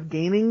instead of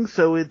gaining,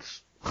 so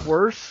it's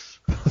worse.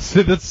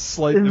 So that's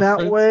slight in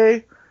difference. that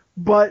way.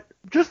 But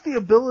just the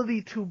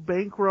ability to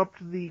bankrupt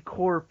the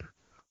corp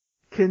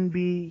can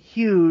be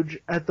huge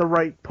at the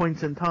right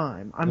points in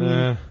time. I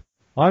mean,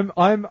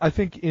 I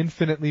think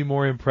infinitely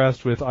more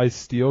impressed with I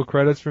steal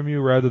credits from you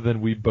rather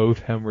than we both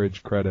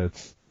hemorrhage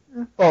credits.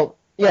 Well,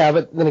 yeah,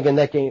 but then again,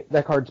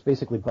 that card's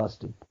basically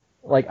busted.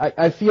 Like,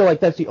 I feel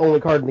like that's the only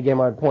card in the game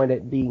I'd point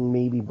at being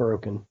maybe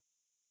broken.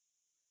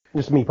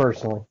 Just me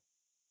personally.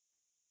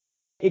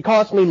 It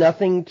costs me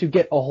nothing to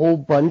get a whole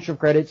bunch of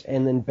credits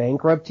and then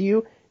bankrupt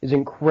you is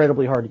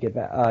incredibly hard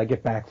to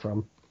get back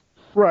from.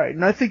 right,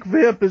 and I think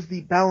Vamp is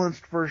the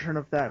balanced version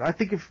of that. I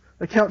think if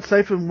Account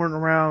Siphon weren't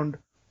around,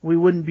 we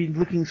wouldn't be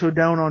looking so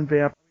down on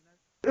Vamp.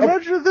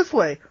 Imagine it this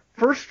way.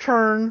 First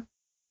turn,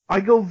 I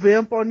go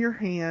Vamp on your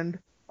hand,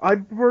 I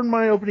burn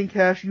my opening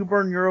cash, you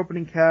burn your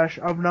opening cash,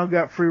 I've now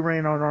got free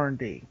reign on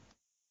R&D.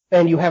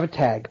 And you have a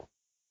tag.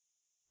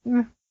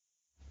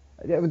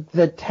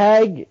 The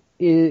tag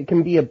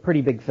can be a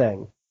pretty big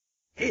thing.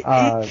 It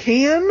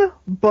can,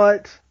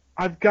 but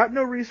I've got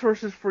no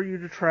resources for you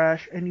to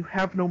trash, and you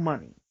have no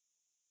money.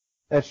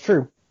 That's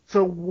true.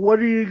 So what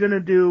are you going to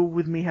do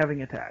with me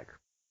having a tag?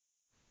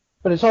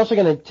 But it's also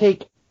going to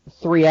take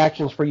 3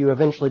 actions for you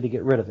eventually to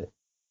get rid of it.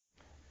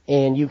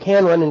 And you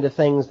can run into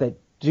things that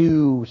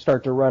do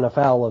start to run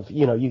afoul of,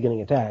 you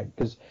getting a tag.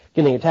 Because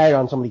getting a tag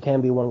on somebody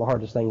can be one of the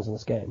hardest things in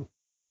this game.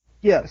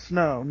 Yes,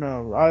 no.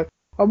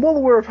 I'm well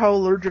aware of how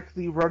allergic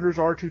the runners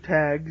are to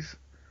tags.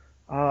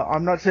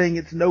 I'm not saying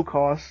it's no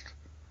cost.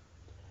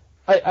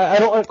 I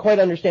don't quite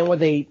understand why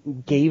they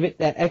gave it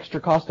that extra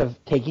cost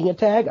of taking a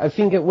tag. I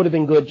think it would have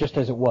been good just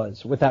as it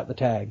was, without the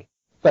tag.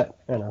 But,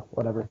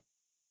 whatever.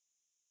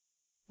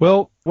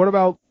 Well, what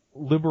about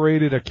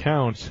Liberated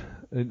Account?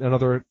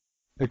 Another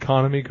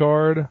economy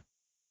card?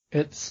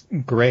 It's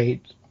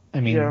great. I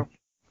mean, Yeah.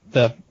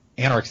 the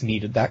Anarchs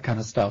needed that kind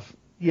of stuff.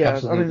 Yeah,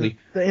 Absolutely. I mean,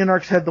 the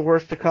Anarchs had the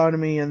worst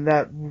economy, and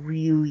that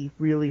really,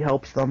 really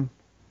helps them.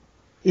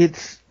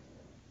 It's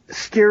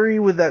scary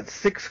with that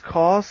 6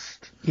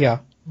 cost, Yeah.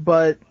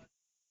 but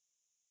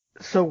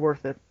so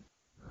worth it.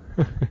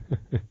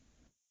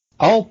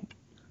 I'll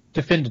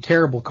defend a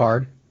terrible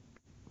card.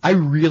 I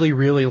really,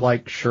 really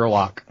like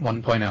Sherlock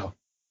 1.0.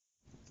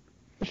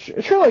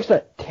 Sherlock's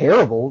not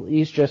terrible.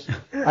 He's just,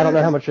 I don't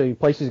know how much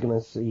play he's going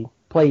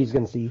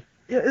to see.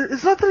 Yeah,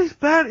 it's not that he's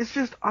bad, it's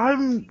just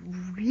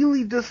I'm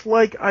really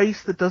dislike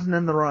ice that doesn't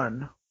end the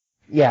run.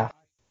 Yeah.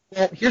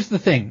 Well, here's the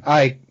thing.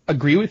 I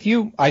agree with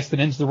you. Ice that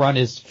ends the run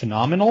is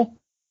phenomenal.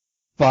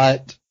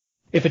 But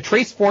if a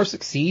Trace 4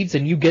 succeeds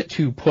and you get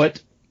to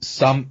put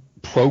some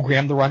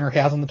program the runner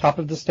has on the top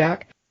of the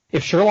stack,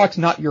 if Sherlock's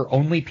not your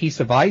only piece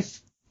of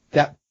ice,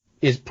 that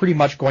is pretty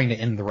much going to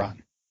end the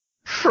run.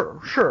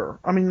 Sure.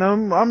 I mean,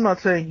 I'm not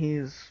saying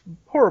he's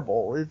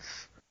horrible.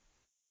 It's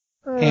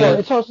And-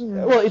 It's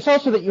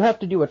also that you have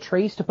to do a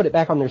trace to put it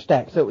back on their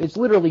stack, so it's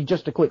literally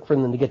just a click for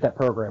them to get that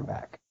program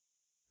back.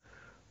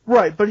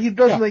 right, but he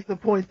does Yeah. make the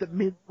point that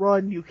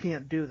mid-run you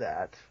can't do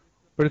that.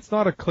 But it's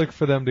not a click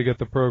for them to get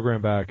the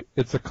program back.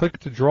 It's a click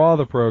to draw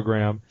the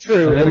program,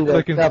 True, and then a and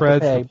click in without the creds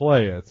pay. to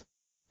play it.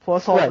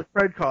 Plus all Right. the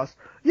cred costs.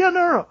 Yeah,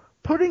 no.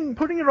 Putting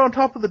it on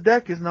top of the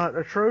deck is not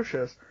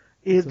atrocious.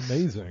 It's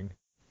amazing.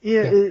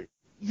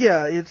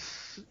 Yeah,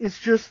 it's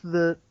just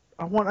that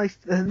I want ice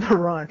to end the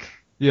run.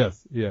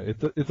 Yes, yeah,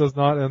 it does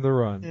not end the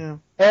run. Yeah.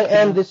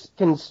 And this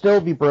can still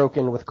be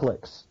broken with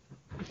clicks.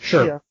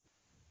 Sure. Yeah.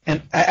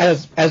 And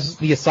as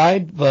the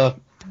aside, like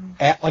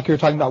you were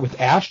talking about with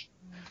Ash,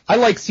 I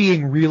like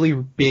seeing really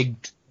big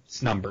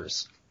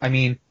numbers. I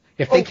mean,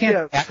 if they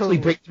can't actually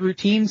break through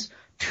routines,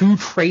 2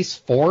 Trace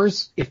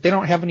 4s, if they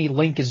don't have any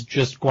link, is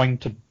just going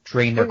to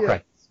drain their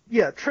credits.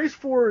 Yeah, Trace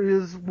 4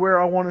 is where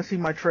I want to see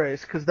my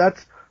Trace, because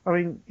that's, I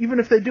mean, even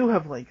if they do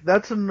have Link,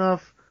 that's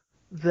enough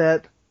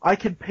that I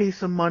could pay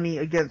some money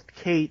against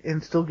Kate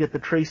and still get the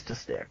Trace to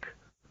stick.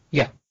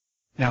 Yeah.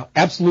 Now,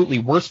 absolutely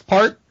worst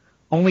part,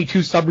 only 2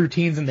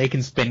 subroutines and they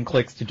can spin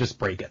clicks to just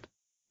break it.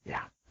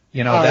 Yeah.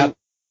 Yeah.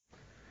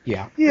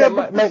 Yeah,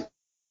 my- but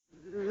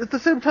at the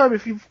same time,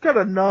 if you've got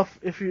enough,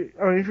 if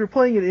you're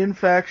playing it in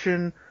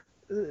faction,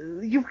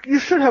 you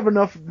should have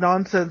enough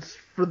nonsense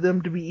for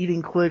them to be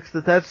eating clicks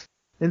that's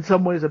in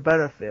some ways a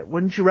benefit.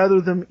 Wouldn't you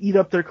rather them eat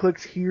up their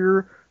clicks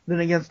here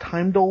than against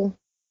Heimdall?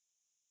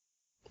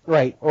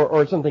 Right,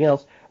 or something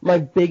else. My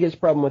biggest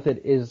problem with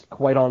it is,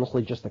 quite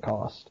honestly, just the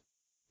cost.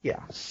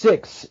 Yeah.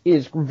 6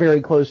 is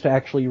very close to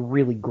actually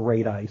really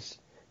great ice.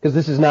 Because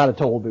this is not a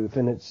toll booth,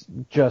 and it's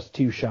just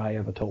too shy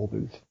of a toll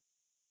booth.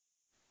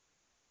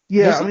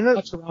 Yeah, There's I mean, not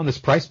much around this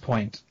price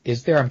point,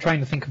 is there? I'm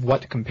trying to think of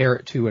what to compare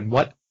it to and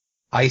what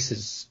ice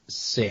is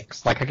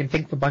 6. Like, I can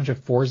think of a bunch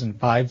of 4s and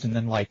 5s and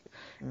then,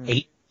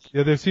 8.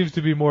 Yeah, there seems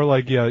to be more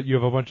like, you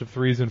have a bunch of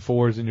 3s and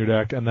 4s in your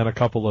deck, and then a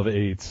couple of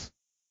 8s.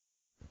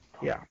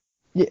 yeah.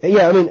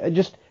 Yeah, I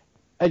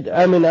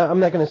mean, I'm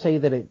not going to say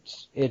that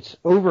it's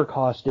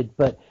overcosted,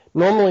 but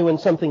normally when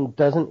something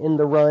doesn't end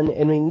the run,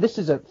 I mean, this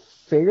is a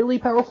fairly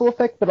powerful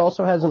effect, but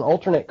also has an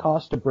alternate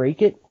cost to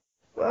break it.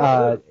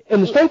 And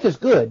the strength is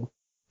good.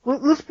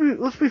 Let's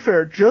be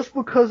fair. Just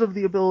because of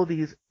the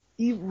abilities,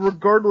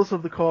 regardless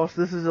of the cost,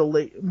 this is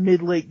a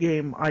mid-late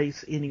game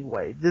ice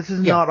anyway. This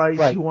is not ice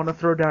right. you want to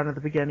throw down at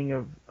the beginning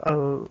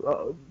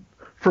of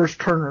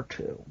first turn or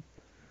two.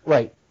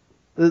 Right.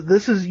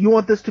 You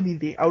want this to be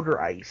the outer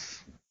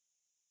ice.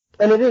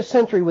 And it is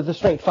Sentry with the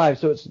strength 5,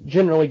 so it's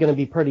generally going to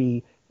be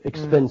pretty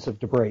expensive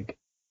to break.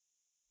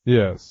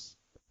 Yes.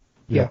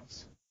 Yeah.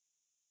 Yes.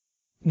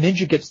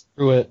 Ninja gets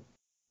through it,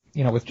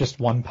 with just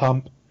 1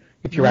 pump.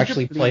 If you're Ninja,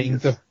 actually playing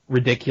please. the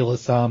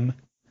ridiculous, the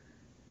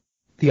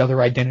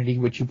other identity,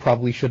 which you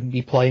probably shouldn't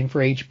be playing for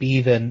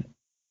HB, then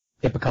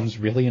it becomes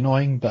really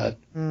annoying, but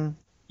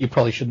you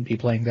probably shouldn't be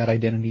playing that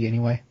identity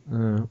anyway.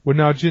 Well,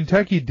 now,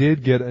 Jinteki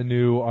did get a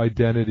new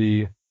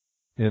identity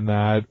in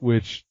that,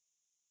 which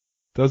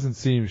doesn't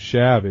seem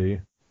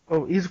shabby.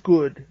 Oh, he's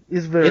good.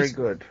 He's very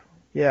good.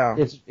 Yeah.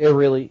 It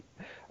really,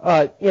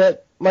 my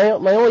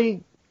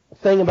only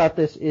thing about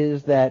this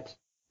is that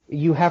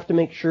you have to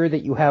make sure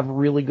that you have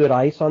really good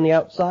ice on the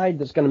outside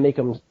that's going to make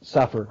them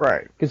suffer.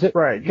 Right.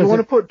 Right. You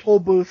want to put toll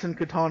booths and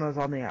katanas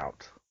on the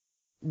out.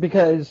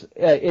 because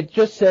it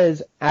just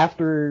says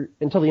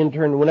until the end of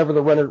turn, whenever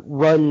the runner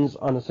runs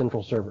on a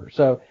central server.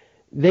 So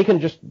they can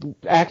just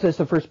access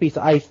the first piece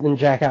of ice and then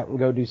jack out and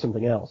go do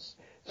something else.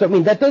 So, I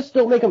mean, that does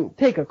still make them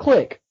take a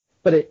click,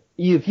 but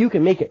if you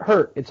can make it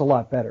hurt, it's a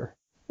lot better.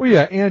 Well,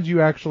 yeah, and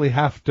you actually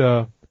have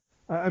to,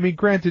 I mean,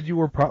 granted, you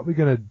were probably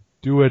going to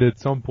do it at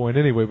some point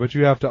anyway, but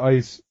you have to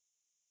ice,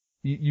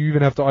 you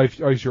even have to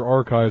ice your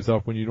archives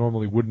up when you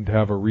normally wouldn't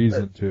have a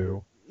reason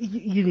to.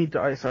 You need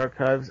to ice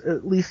archives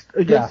at least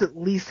against at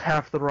least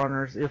half the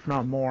runners, if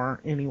not more,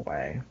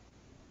 anyway.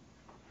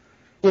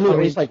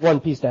 It's like one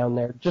piece down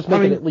there. Just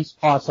make it at least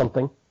pause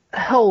something.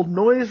 Hell,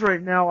 noise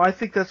right now, I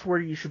think that's where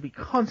you should be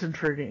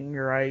concentrating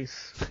your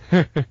ice.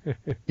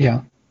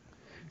 Yeah.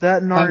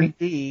 That and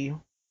R&D.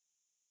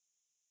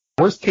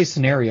 Worst case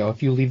scenario,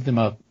 if you leave them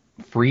a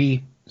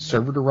free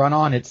server to run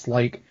on, it's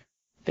like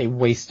they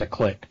waste a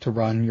click to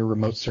run your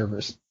remote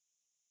servers.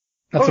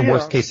 That's the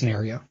worst case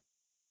scenario.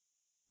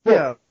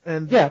 Yeah,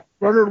 and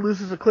runner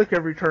loses a click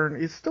every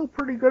turn. It's still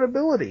pretty good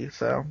ability,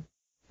 so.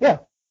 Yeah.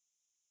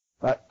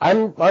 But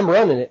I'm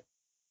running it.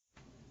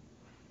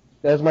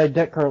 As my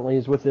deck currently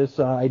is with this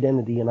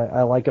identity, and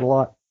I like it a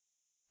lot.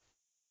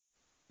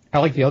 I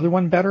like the other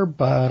one better,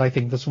 but I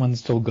think this one's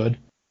still good.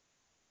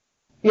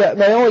 Yeah,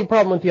 my only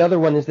problem with the other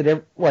one is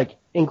that,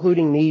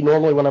 including me,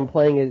 normally when I'm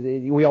playing,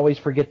 is we always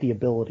forget the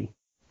ability.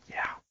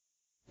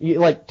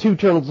 Yeah. 2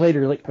 turns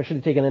later, I should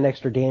have taken an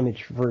extra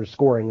damage for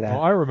scoring that.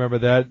 Well, I remember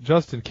that.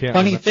 Justin can't.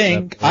 Funny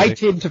thing, I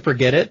tend to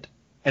forget it,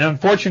 and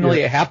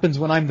unfortunately, it happens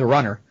when I'm the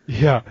runner.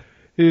 Yeah.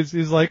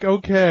 He's like,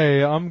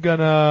 okay, I'm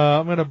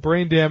gonna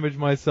brain damage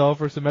myself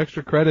for some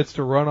extra credits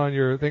to run on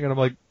your thing, and I'm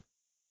like,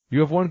 you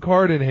have 1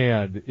 card in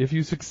hand. If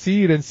you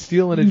succeed and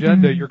steal an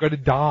agenda, you're gonna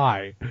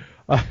die.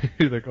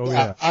 You're like, oh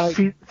yeah.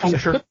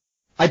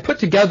 I put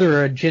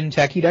together a Jin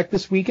Techie deck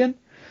this weekend,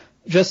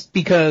 just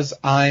because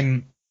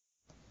I'm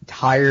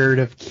tired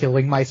of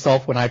killing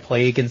myself when I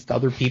play against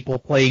other people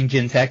playing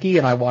Jin Techie,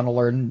 and I want to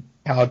learn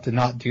how to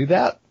not do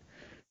that.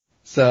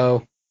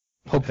 So,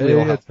 hopefully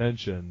Pay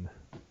attention.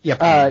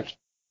 Yeah.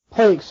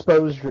 Play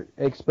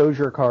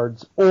exposure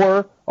cards,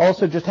 or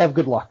also just have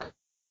good luck.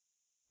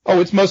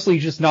 Oh, it's mostly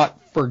just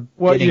not forgetting.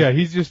 Well, yeah,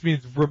 he just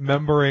means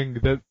remembering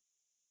that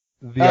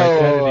the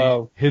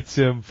identity hits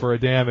him for a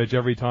damage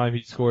every time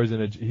he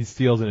he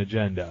steals an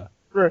agenda.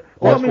 Right.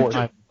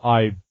 Well,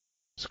 I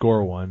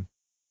score one.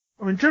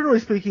 I mean, generally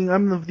speaking,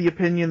 I'm of the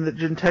opinion that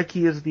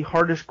Jinteki is the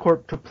hardest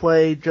corp to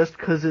play just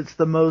because it's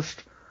the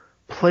most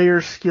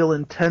player skill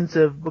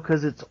intensive,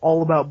 because it's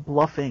all about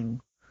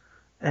bluffing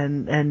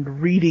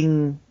and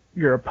reading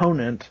your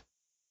opponent.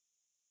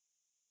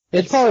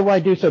 It's probably why I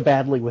do so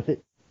badly with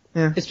it.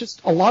 Yeah. It's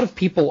just a lot of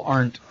people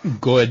aren't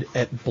good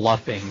at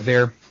bluffing.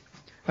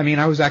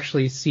 I was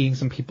actually seeing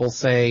some people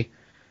say,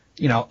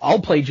 I'll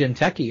play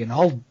Jinteki and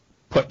I'll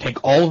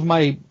take all of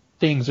my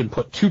things and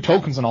put 2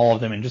 tokens on all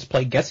of them and just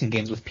play guessing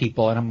games with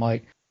people. And I'm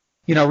like,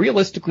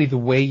 realistically, the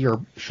way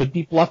you should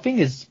be bluffing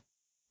is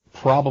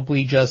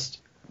probably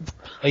just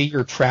play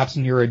your traps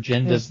and your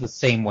agendas the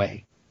same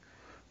way.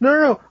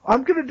 No.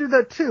 I'm going to do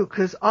that too,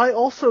 because I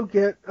also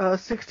get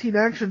 16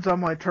 actions on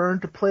my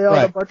turn to play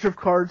out a bunch of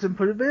cards and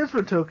put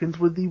advancement tokens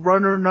with the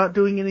runner not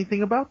doing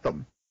anything about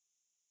them.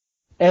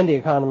 And the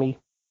economy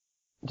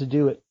to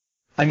do it.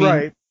 I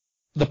mean,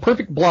 the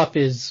perfect bluff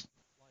is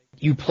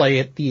you play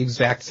it the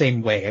exact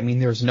same way. I mean,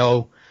 there's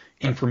no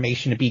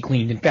information to be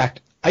gleaned. In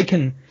fact, I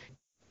can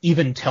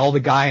even tell the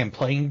guy I'm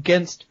playing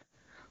against,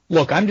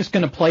 look, I'm just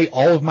going to play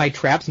all of my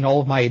traps and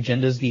all of my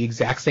agendas the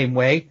exact same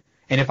way.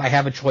 And if I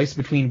have a choice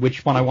between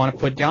which one I want to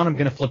put down, I'm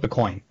going to flip a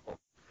coin.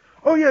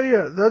 Oh,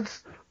 yeah.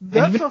 That's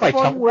a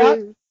fun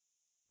way.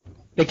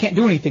 They can't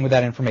do anything with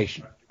that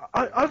information.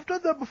 I've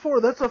done that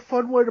before. That's a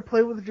fun way to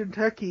play with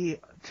Jinteki.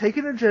 Take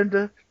an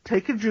agenda,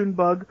 take a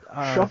Junebug,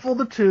 shuffle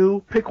the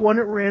 2, pick one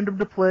at random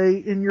to play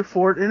in your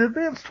fort, and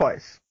advance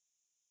twice.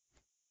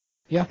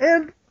 Yeah.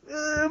 And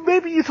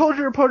maybe you told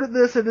your opponent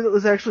this and it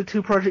was actually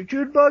 2 Project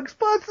Junebugs,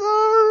 but,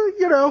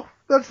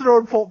 that's their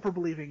own fault for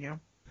believing you.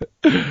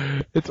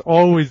 It's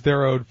always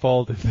their own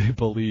fault if they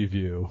believe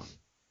you.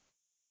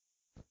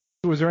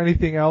 Was there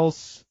anything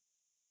else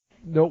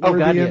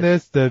noteworthy in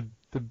this? The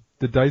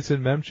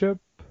Dyson memchip?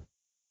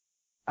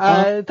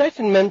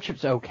 Dyson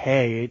memchip's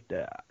okay.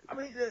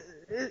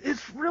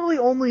 It's really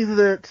only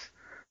that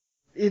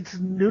it's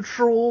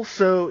neutral,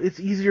 so it's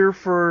easier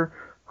for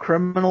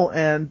Criminal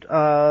and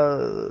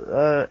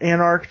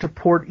Anarch to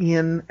port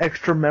in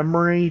extra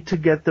memory to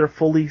get their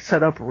fully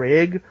set up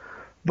rig.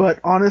 But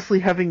honestly,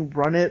 having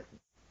run it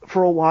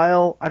for a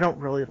while, I don't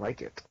really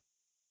like it.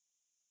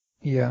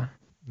 Yeah.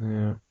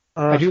 Yeah.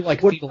 I do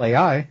like Fetal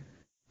AI.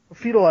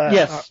 Fetal AI.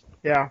 Yes.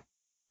 Yeah.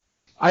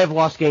 I have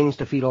lost games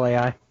to Fetal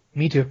AI.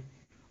 Me too.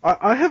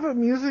 I have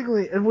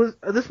amusingly, and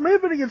this may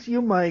have been against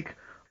you, Mike,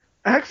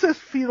 accessed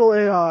Fetal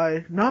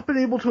AI, not been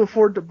able to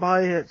afford to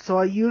buy it, so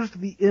I used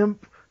the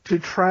imp to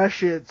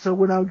trash it, so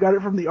when I got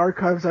it from the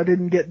archives, I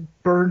didn't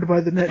get burned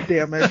by the net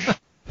damage.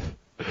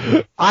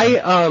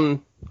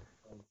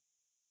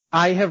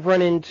 I have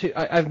run into,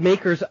 I've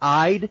Maker's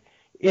Eyed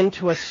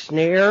into a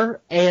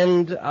snare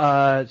and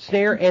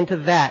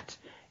to that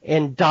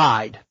and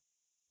died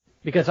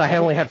because I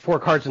only had 4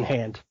 cards in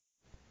hand.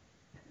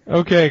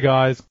 Okay,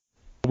 guys.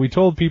 We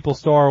told people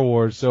Star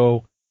Wars,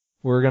 so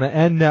we're going to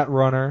end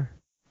Netrunner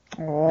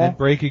and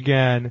break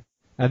again,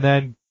 and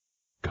then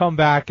come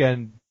back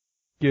and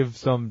give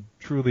some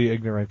truly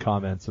ignorant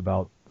comments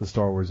about the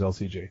Star Wars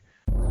LCG.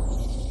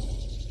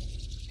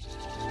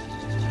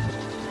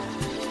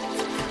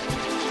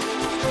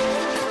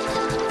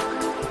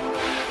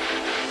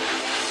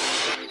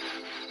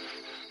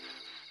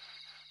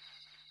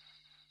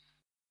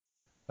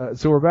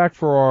 So we're back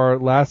for our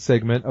last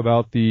segment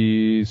about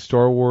the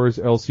Star Wars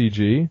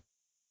LCG.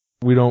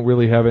 We don't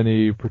really have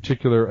any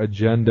particular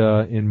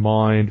agenda in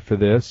mind for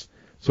this,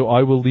 so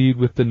I will lead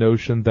with the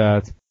notion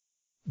that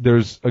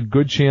there's a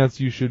good chance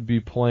you should be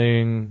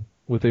playing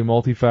with a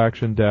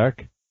multi-faction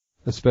deck,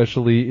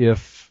 especially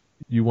if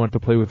you want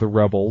to play with the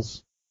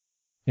Rebels.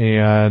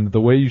 And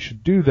the way you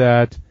should do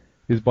that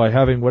is by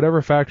having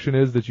whatever faction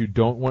is that you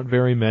don't want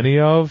very many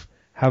of,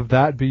 have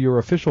that be your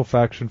official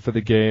faction for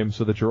the game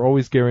so that you're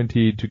always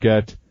guaranteed to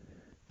get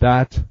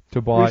that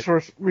to buy.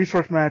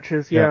 Resource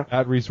matches, yeah.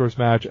 That resource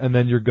match, and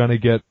then you're gonna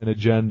get an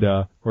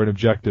agenda, or an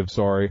objective,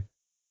 sorry,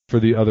 for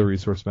the other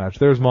resource match.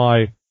 There's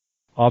my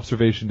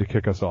observation to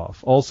kick us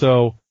off.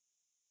 Also,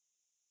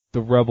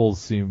 the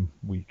Rebels seem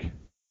weak.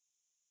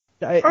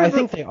 I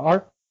think they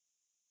are.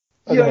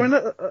 Yeah, I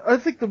mean, I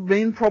think the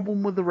main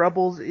problem with the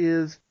Rebels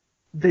is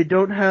they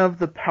don't have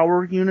the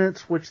power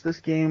units, which this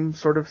game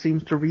sort of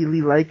seems to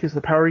really like, is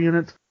the power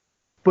units.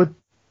 But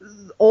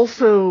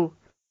also,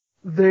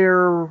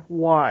 they're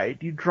wide.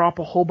 You drop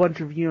a whole bunch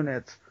of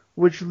units,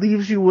 which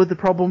leaves you with the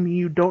problem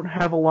you don't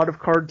have a lot of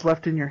cards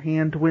left in your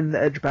hand to win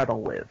the edge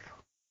battle with.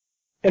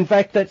 In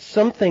fact, that's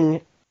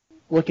something,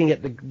 looking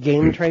at the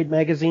Game Trade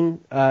magazine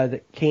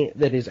that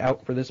is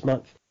out for this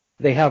month,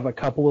 they have a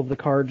couple of the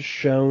cards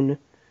shown.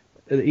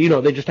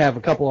 They just have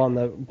a couple on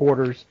the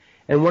borders.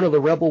 And one of the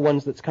Rebel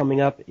ones that's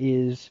coming up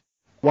is,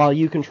 while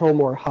you control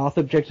more Hoth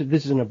objectives,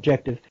 this is an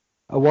objective,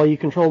 while you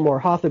control more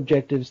Hoth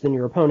objectives than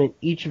your opponent,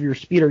 each of your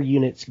speeder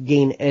units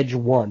gain edge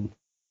 1.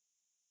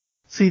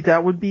 See,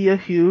 that would be a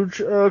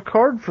huge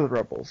card for the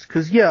Rebels.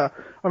 Because, yeah,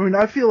 I mean,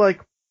 I feel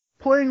like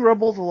playing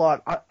Rebels a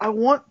lot. I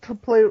want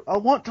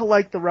to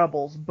like the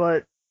Rebels,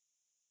 but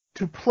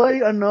to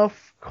play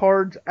enough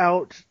cards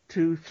out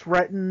to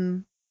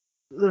threaten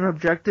an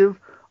objective,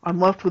 I'm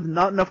left with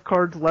not enough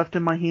cards left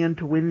in my hand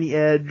to win the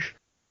edge,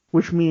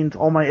 which means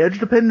all my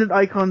edge-dependent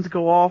icons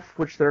go off,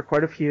 which there are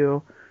quite a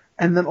few.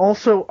 And then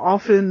also,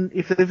 often,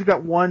 if they've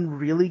got one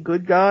really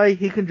good guy,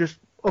 he can just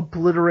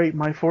obliterate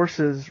my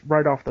forces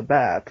right off the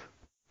bat.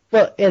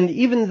 Well, and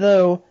even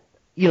though,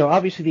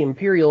 obviously the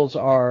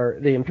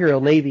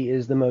Imperial Navy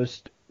is the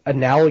most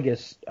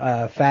analogous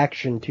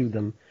faction to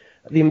them,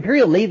 the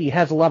Imperial Navy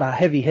has a lot of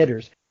heavy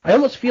hitters. I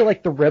almost feel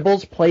like the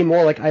Rebels play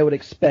more like I would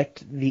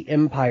expect the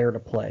Empire to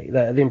play,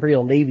 the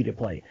Imperial Navy to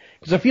play.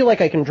 Because I feel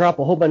like I can drop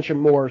a whole bunch of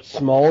more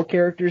small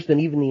characters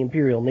than even the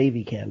Imperial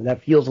Navy can.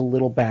 That feels a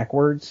little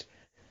backwards.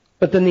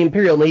 But then the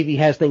Imperial Navy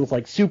has things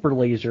like Super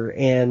Laser,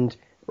 and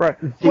right.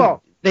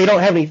 They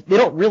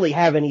don't really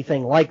have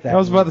anything like that. I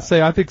was about to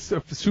say, I think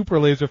Super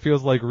Laser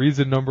feels like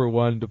reason number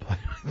 1 to play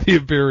with the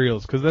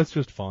Imperials, because that's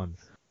just fun.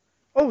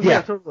 Oh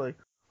yeah, totally.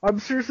 I'm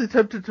seriously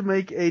tempted to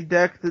make a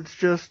deck that's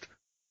just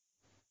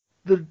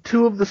the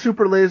 2 of the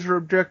Super Laser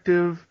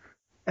objective,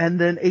 and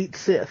then 8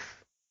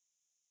 Sith.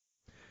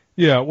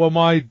 Yeah, well,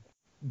 my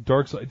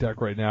Darkside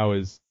deck right now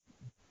is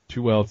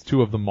it's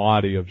 2 of the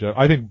Mahdi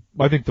objective.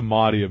 I think the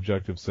Mahdi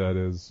objective set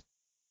is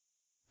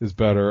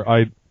better.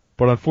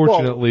 But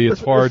unfortunately,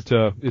 it's hard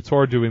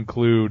to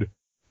include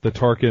the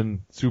Tarkin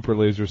Super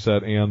Laser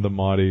set and the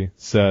Mahdi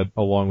set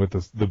along with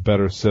the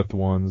better Sith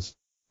ones.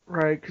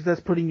 Right, because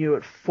that's putting you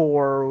at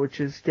 4, which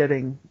is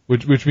getting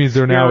which means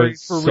there now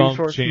is some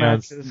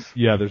chance. Matches.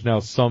 Yeah, there's now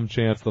some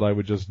chance that I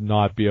would just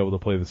not be able to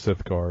play the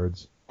Sith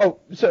cards. Oh,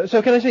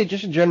 so can I say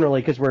just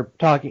generally, because we're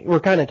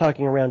kind of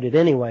talking around it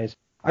anyways.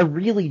 I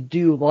really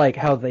do like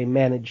how they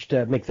managed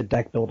to make the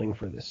deck building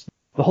for this.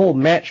 The whole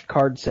matched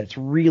card sets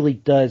really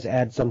does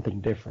add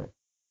something different.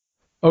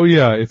 Oh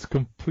yeah, it's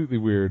completely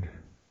weird.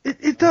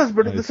 It does,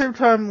 but at the same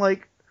time,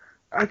 like,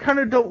 I kind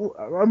of don't.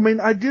 I mean,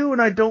 I do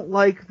and I don't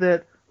like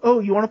that. Oh,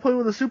 you want to play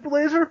with a Super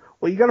Laser?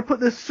 Well, you got to put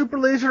this Super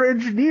Laser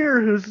Engineer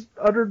who's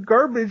utter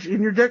garbage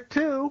in your deck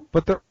too.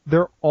 But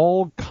they're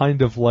all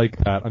kind of like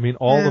that. I mean,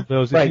 all of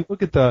those. If you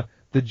look at the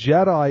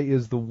Jedi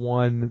is the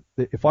one.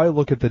 If I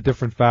look at the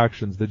different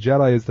factions, the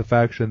Jedi is the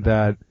faction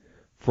that,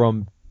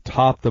 from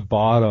top to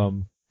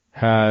bottom,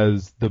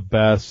 has the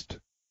best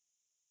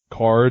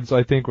cards,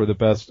 I think, or the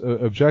best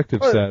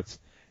objective sets.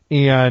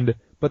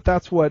 But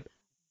that's what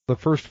the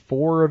first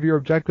 4 of your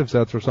objective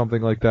sets or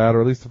something like that,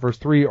 or at least the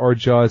first 3 are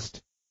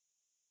just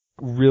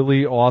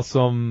really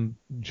awesome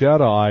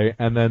Jedi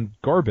and then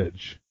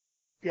garbage.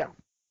 Yeah.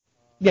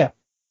 Yeah.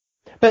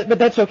 But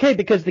that's okay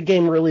because the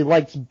game really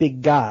likes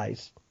big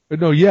guys.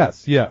 No,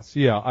 yes, yeah.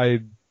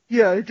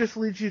 Yeah, it just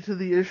leads you to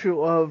the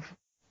issue of,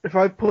 if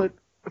I put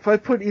if I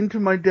put into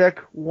my deck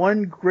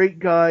 1 great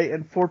guy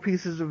and 4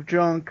 pieces of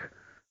junk,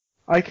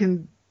 I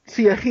can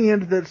see a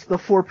hand that's the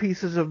 4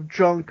 pieces of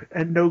junk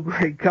and no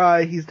great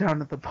guy. He's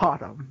down at the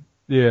bottom.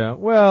 Yeah,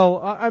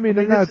 well, I mean,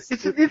 and that's...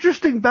 It's an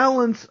interesting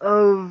balance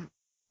of,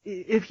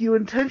 if you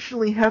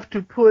intentionally have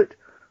to put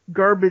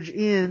garbage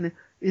in,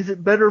 is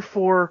it better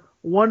for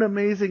 1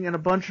 amazing and a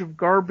bunch of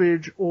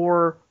garbage,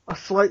 or a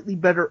slightly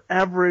better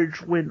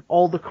average when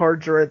all the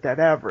cards are at that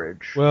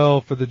average?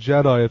 Well, for the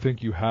Jedi, I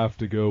think you have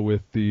to go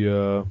with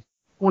the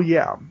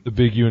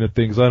big unit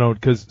things. I don't,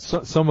 because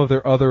some of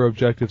their other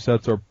objective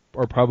sets are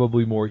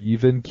probably more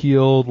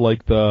even-keeled,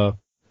 like the...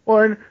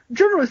 Well, and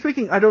generally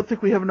speaking, I don't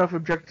think we have enough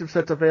objective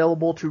sets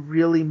available to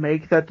really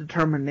make that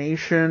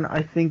determination.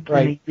 I think in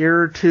a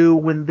year or two,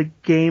 when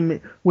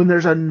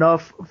there's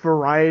enough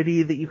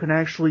variety that you can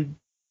actually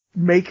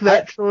make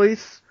that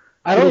choice,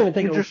 I don't even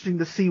think it's interesting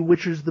to see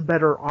which is the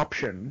better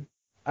option.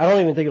 I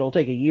don't even think it'll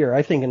take a year.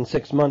 I think in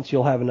 6 months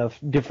you'll have enough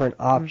different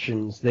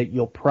options that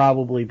you'll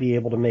probably be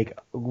able to make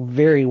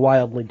very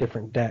wildly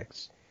different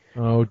decks.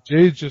 Oh,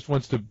 Jay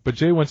wants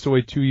to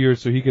wait 2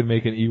 years so he can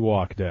make an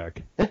Ewok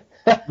deck.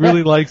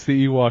 Really likes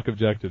the Ewok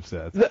objective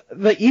set.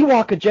 The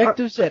Ewok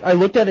objective set, I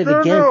looked at it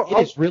again. It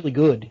is really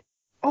good.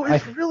 Oh,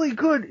 it's really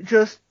good.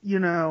 Just,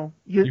 you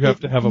have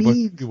to have a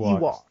bunch of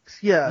Ewoks.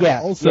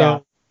 Yeah.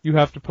 Also, you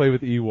have to play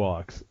with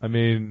Ewoks. I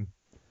mean,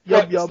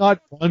 it's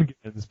not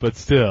Gungans, but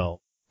still.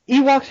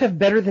 Ewoks have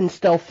better than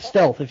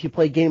stealth if you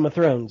play Game of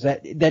Thrones.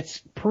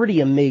 That's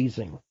pretty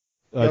amazing.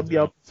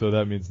 So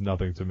that means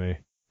nothing to me.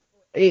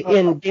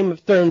 In Game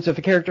of Thrones, if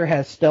a character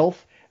has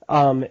stealth,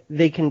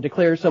 they can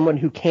declare someone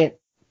who can't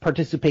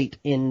participate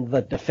in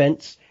the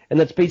defense, and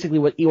that's basically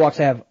what Ewoks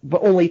have.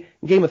 But only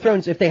in Game of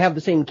Thrones, if they have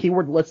the same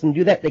keyword that lets them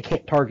do that, they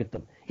can't target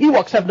them.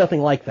 Ewoks have nothing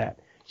like that.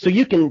 So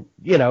you can,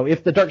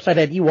 if the dark side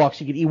had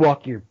Ewoks, you could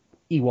Ewok your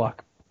Ewok.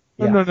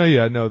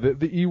 Yeah. No. The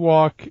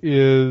Ewok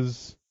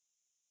is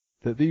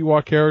the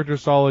Ewok character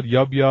solid.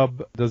 Yub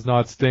Yub does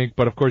not stink,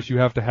 but of course you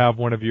have to have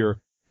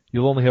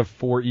you'll only have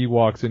 4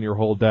 Ewoks in your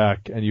whole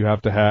deck, and you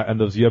have to and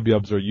those Yub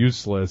Yubs are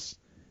useless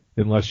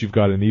unless you've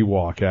got an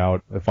Ewok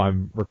out, if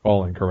I'm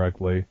recalling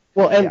correctly.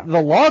 Well, and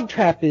the log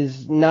trap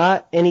is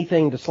not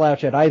anything to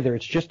slouch at either.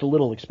 It's just a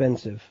little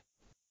expensive.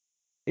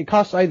 It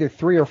costs either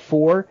 3 or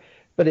 4,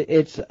 but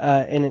it's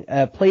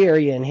a play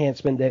area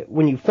enhancement that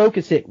when you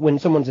focus it when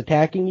someone's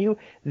attacking you,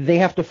 they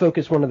have to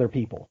focus one of their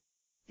people.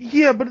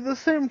 Yeah, but at the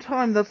same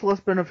time, that's less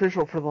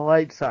beneficial for the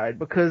light side,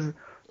 because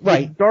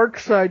the dark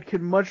side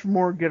can much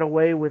more get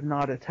away with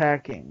not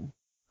attacking.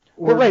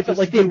 Well, right, but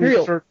like the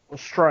Imperial surgical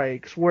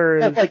strikes,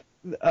 whereas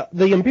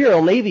the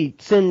Imperial Navy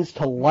tends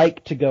to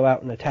like to go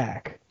out and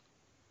attack.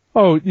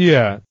 Oh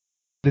yeah,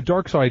 the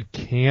dark side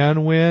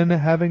can win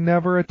having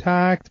never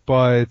attacked,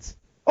 but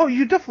oh,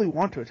 you definitely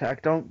want to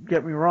attack. Don't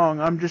get me wrong.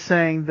 I'm just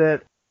saying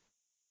that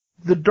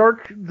the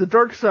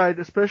dark side,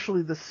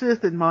 especially the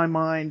Sith, in my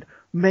mind,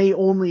 may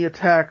only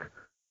attack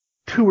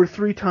 2 or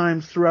 3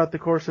 times throughout the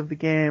course of the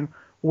game,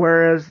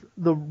 whereas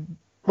the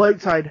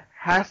light side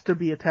has to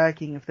be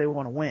attacking if they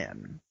want to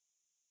win.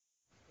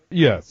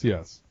 Yes.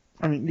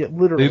 I mean,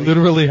 literally. They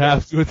literally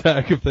have to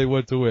attack if they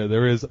want to win.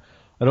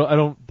 I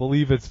don't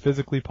believe it's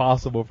physically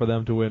possible for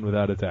them to win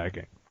without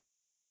attacking.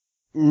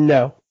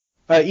 No.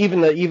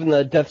 Even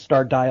the Death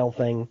Star dial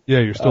thing. Yeah,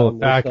 you're still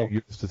attacking.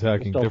 You're just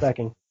attacking. Still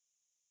attacking.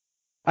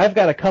 I've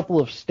got a couple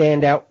of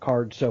standout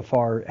cards so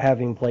far,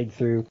 having played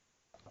through.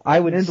 I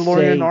would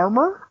Mandalorian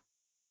armor?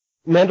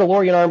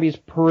 Mandalorian army is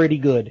pretty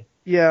good.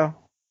 Yeah.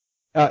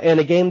 In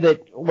a game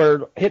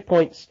where hit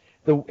points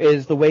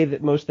is the way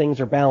that most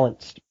things are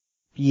balanced.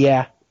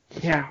 Yeah.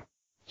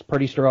 It's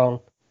pretty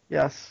strong.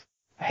 Yes.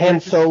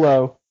 Han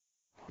Solo.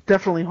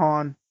 Definitely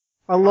Han.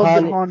 I love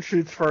that Han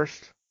shoots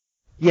first.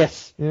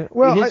 Yes. Yeah.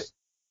 Well,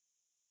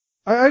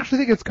 I actually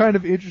think it's kind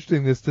of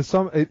interesting.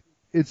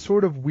 It's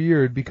sort of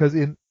weird because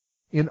in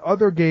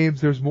other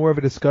games there's more of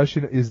a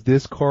discussion: is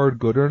this card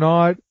good or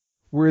not?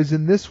 Whereas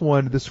in this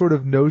one, the sort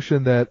of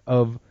notion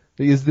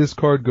is this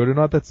card good or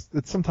not? It's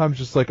sometimes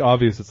just like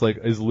obvious. It's like,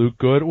 is Luke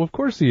good? Well, of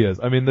course he is.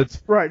 I mean,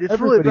 that's right. It's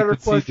really a better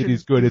question. That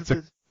he's good.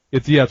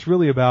 It's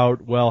really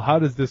about, well, how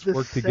does this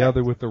work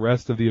together with the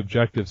rest of the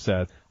objective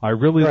set? I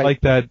really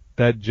like that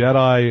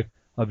Jedi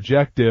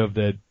objective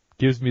that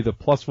gives me the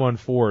 +1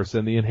 force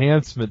and the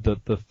enhancement,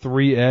 the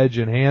 3 edge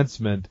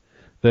enhancement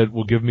that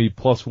will give me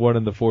 +1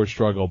 in the force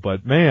struggle.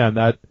 But man,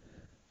 that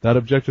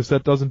objective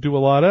set doesn't do a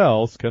lot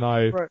else. Can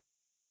I?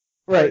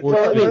 Right.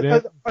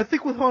 Well, I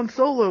think with Han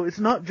Solo, it's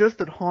not just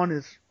that Han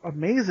is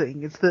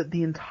amazing; it's that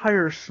the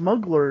entire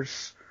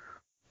Smuggler's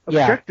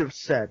objective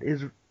set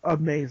is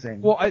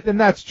amazing. Well, and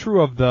that's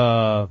true of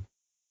the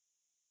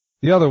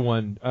other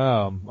one.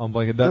 I'm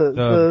blanking.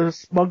 The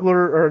Smuggler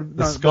or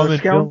the Scum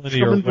and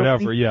Villainy or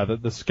whatever. Yeah,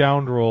 the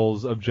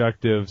Scoundrels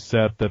objective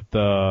set that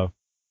the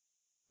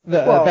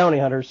Bounty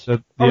Hunters.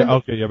 Bounty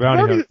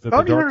Hunters.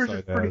 Bounty Hunters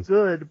is pretty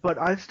good, but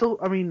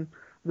the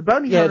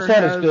Bounty Hunter it's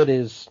not as good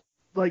as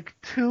like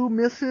 2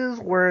 misses,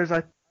 whereas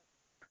I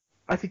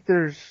think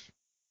there's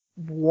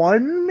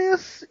 1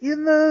 miss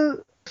in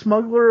the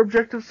Smuggler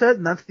objective set,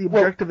 and that's the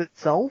objective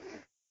itself.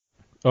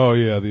 Oh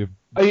yeah, the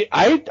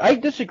I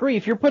disagree.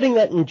 If you're putting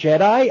that in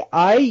Jedi,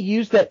 I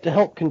use that to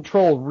help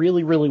control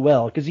really, really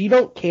well, because you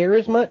don't care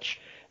as much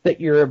that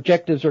your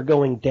objectives are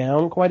going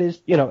down quite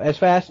as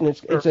fast, and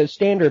it's a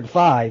standard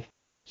 5.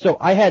 So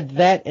I had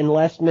that in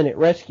last minute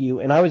rescue,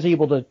 and I was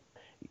able to,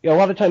 a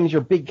lot of times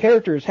your big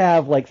characters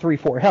have like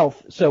 3-4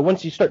 health, so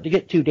once you start to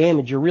get 2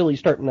 damage, you're really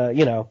starting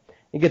to,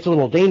 it gets a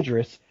little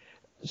dangerous.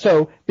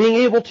 So being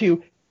able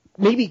to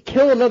maybe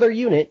kill another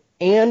unit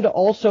and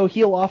also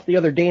heal off the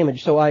other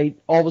damage, so I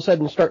all of a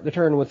sudden start the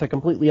turn with a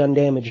completely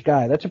undamaged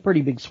guy. That's a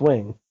pretty big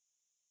swing.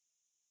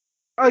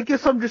 I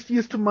guess I'm just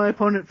used to my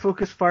opponent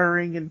focus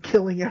firing and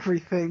killing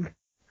everything.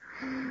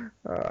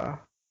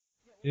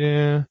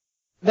 yeah.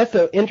 That's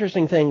the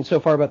interesting thing so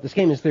far about this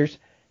game is there's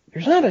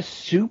not a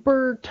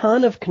super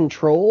ton of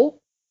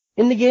control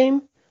in the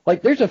game.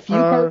 Like there's a few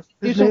parts that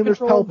do his some name is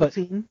control, but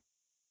Palpatine.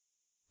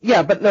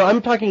 yeah, but no,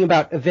 I'm talking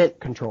about event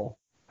control.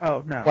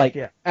 Oh no, Like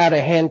yeah. out of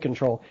hand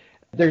control.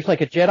 There's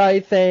like a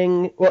Jedi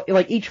thing. Well,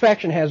 like each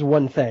faction has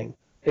one thing,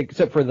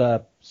 except for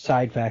the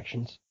side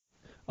factions.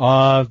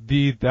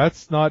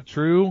 That's not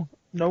true.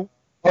 No.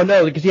 Oh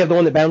no, because you have the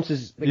one that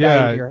bounces the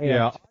guy into your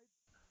hand.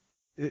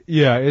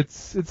 Yeah,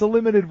 it's a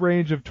limited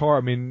range of I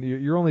mean,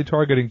 you're only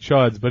targeting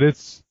chuds, but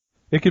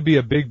it could be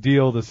a big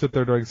deal to sit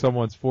there during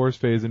someone's force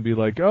phase and be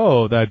like,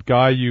 oh, that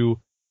guy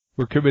you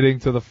were committing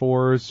to the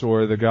force,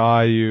 or the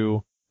guy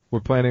you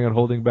were planning on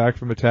holding back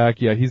from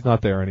attack, yeah, he's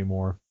not there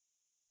anymore.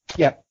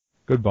 Yep.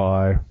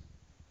 Goodbye.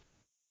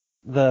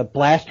 The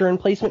blaster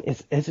emplacement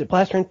is it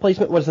blaster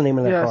emplacement? What's the name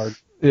of that card?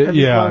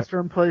 Heavy blaster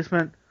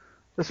emplacement,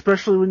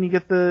 especially when you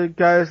get the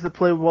guys that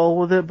play well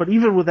with it. But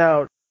even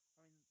without,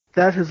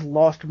 that has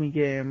lost me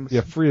games.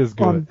 Yeah, free is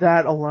good. On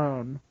that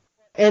alone.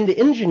 And the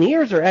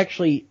engineers are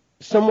actually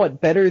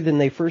somewhat better than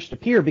they first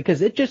appear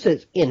because it just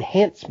says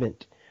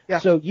enhancement. Yeah.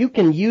 So you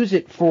can use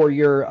it for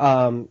your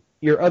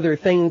other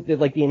things,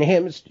 like the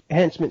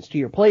enhancements to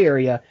your play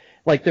area.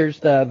 Like there's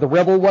the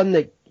Rebel one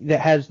that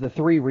has the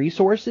 3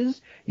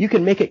 resources. You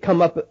can make it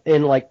come up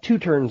in like 2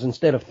 turns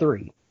instead of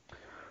 3.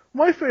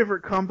 My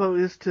favorite combo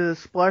is to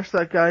splash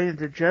that guy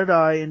into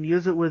Jedi and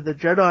use it with the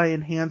Jedi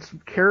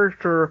enhanced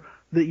character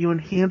that you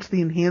enhance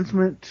the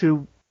enhancement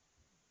to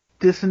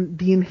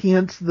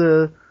de-enhance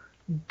the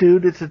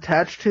dude it's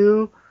attached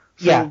to.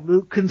 So Yeah.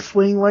 Luke can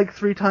swing like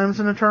 3 times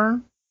in a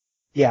turn.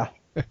 Yeah.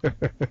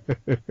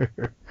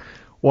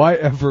 Why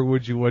ever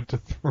would you want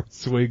to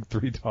swing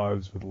 3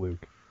 times with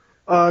Luke?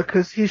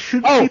 'Cause he's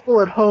shooting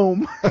people at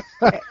home.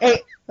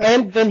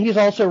 And then he's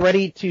also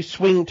ready to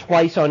swing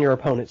twice on your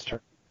opponent's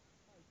turn.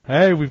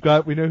 Hey, we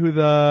know who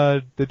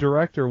the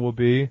director will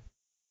be.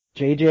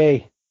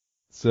 JJ.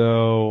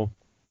 So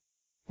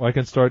I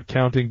can start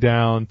counting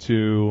down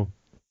to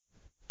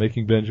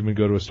making Benjamin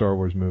go to a Star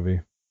Wars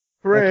movie.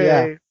 Hooray.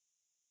 Yeah.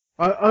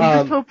 I'm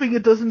just hoping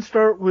it doesn't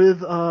start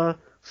with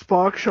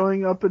Spock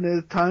showing up in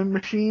a time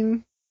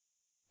machine.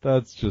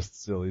 That's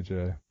just silly,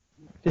 Jay.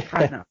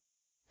 I know.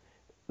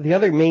 The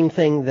other main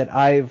thing that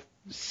I've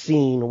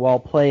seen while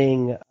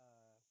playing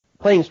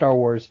Star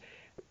Wars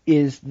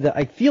is that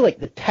I feel like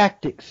the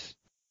tactics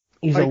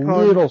is a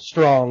little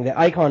strong. The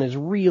icon is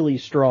really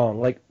strong,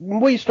 like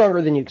way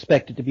stronger than you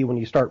expect it to be when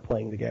you start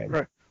playing the game.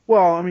 Right.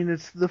 Well, I mean,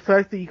 it's the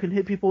fact that you can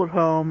hit people at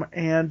home,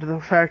 and the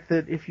fact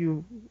that if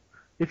you're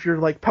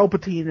like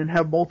Palpatine and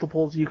have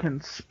multiples, you can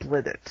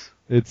split it.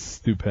 It's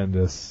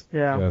stupendous.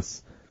 Yeah.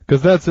 Yes.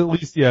 Because that's at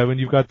least, when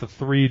you've got the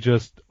 3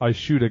 I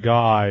shoot a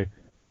guy,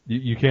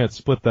 you can't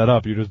split that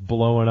up. You're just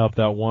blowing up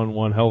that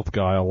 1 health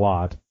guy a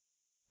lot.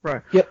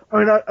 Right. Yep. I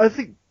mean, I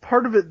think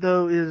part of it,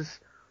 though, is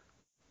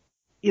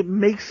it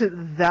makes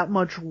it that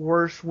much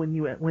worse when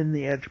you win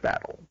the edge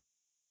battle.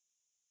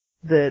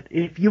 That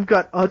if you've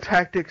got a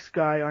tactics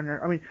guy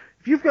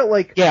if you've got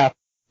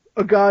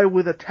a guy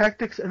with a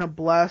tactics and a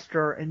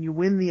blaster and you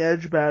win the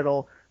edge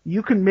battle,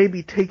 you can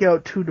maybe take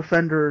out 2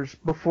 defenders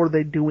before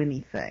they do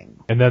anything.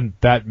 And then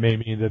that may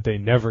mean that they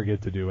never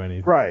get to do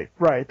anything.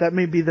 Right. That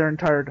may be their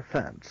entire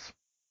defense.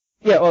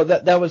 Yeah, well,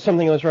 that was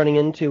something I was running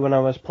into when I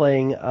was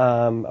playing.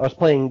 I was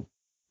playing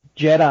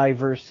Jedi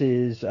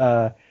versus.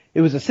 It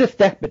was a Sith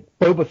deck, but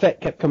Boba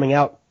Fett kept coming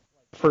out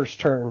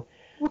first turn.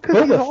 Well,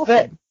 because he's awesome.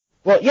 Fett.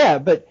 Well, yeah,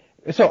 but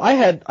so I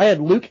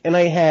had Luke and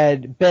I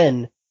had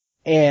Ben,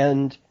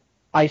 and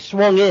I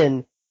swung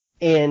in,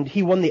 and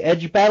he won the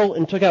edge battle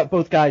and took out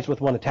both guys with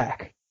 1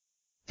 attack.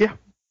 Yeah.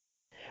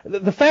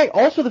 The fact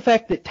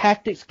that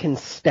tactics can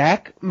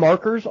stack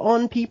markers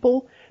on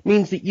people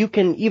means that you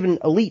can even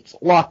elites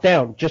lock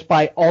down just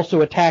by also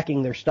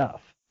attacking their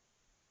stuff.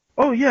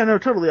 Oh yeah, no,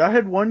 totally. I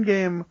had one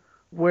game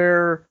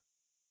where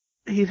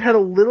he'd had a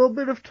little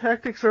bit of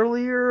tactics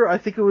earlier. I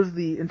think it was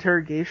the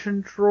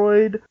interrogation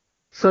droid,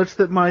 such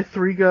that my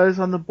 3 guys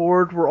on the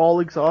board were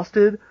all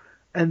exhausted,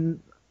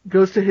 and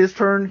goes to his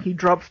turn, he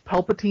drops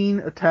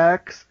Palpatine,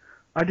 attacks.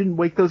 I didn't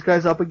wake those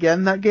guys up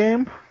again that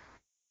game.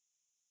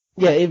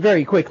 Yeah, it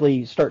very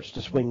quickly starts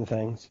to swing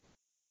things.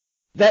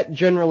 That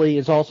generally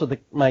is also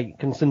my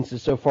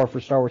consensus so far for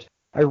Star Wars.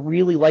 I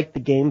really like the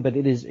game, but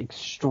it is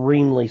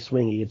extremely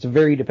swingy. It's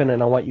very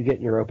dependent on what you get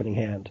in your opening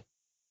hand.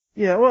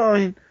 Yeah, well, I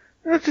mean,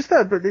 Not just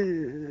that, but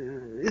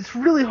it's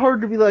really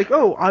hard to be like,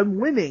 oh, I'm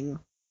winning.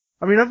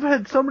 I mean, I've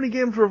had so many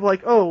games where I'm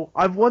like, oh,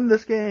 I've won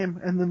this game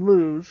and then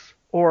lose,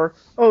 or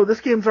oh,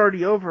 this game's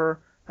already over,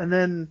 and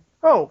then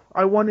oh,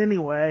 I won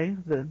anyway.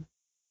 Then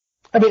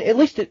I mean, at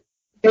least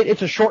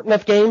it's a short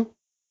enough game.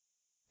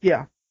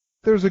 yeah,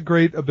 There's a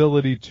great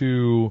ability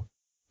to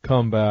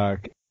come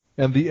back,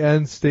 and the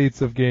end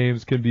states of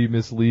games can be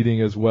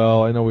misleading as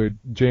well. I know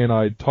Jay and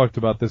I talked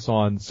about this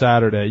on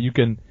Saturday. You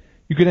can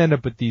end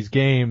up with these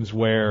games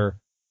where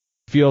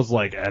it feels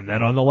like, and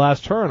then on the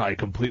last turn I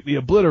completely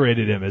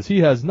obliterated him as he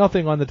has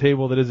nothing on the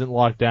table that isn't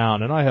locked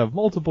down, and I have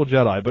multiple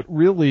Jedi, but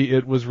really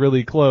it was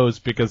really close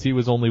because he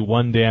was only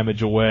 1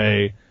 damage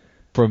away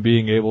from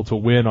being able to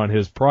win on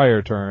his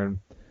prior turn.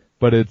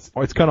 But it's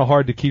kind of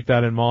hard to keep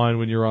that in mind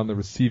when you're on the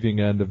receiving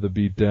end of the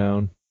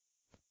beatdown,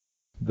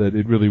 that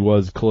it really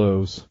was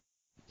close.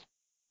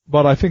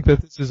 But I think that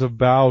this is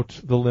about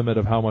the limit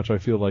of how much I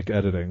feel like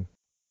editing.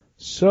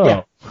 So,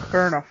 Yeah.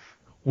 fair enough.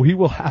 we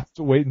will have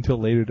to wait until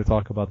later to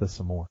talk about this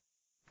some more.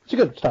 It's a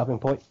good stopping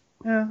point.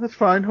 Yeah, that's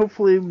fine.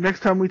 Hopefully,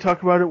 next time we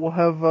talk about it, we'll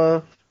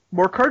have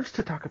more cards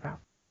to talk about.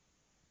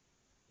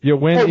 Yeah,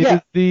 when Oh, yeah.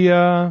 is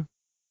the,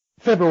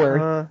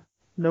 February.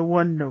 No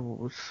one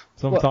knows.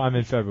 sometime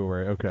in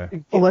February, okay.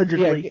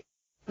 Allegedly. Yeah,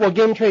 well,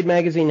 Game Trade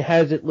Magazine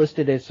has it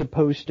listed as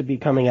supposed to be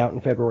coming out in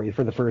February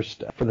for the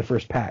first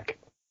pack.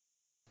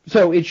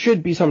 So it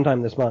should be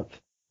sometime this month.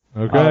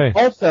 Okay.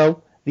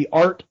 Also, the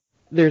art.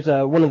 There's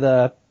one of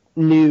the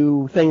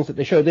new things that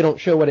they show. They don't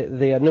show what one of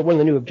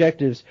the new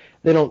objectives.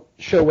 They don't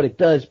show what it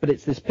does, but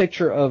it's this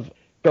picture of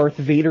Darth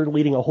Vader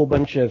leading a whole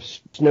bunch of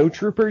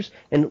snowtroopers,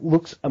 and it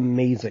looks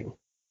amazing.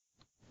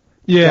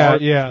 Yeah,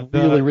 art yeah.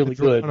 really the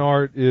good.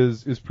 art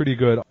is pretty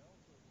good.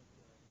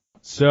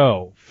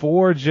 So,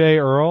 for Jay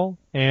Earl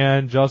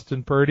and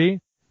Justin Purdy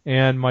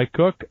and Mike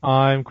Cook,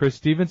 I'm Chris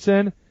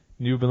Stevenson,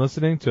 and you've been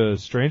listening to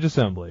Strange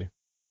Assembly.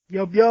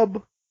 Yub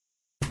yub.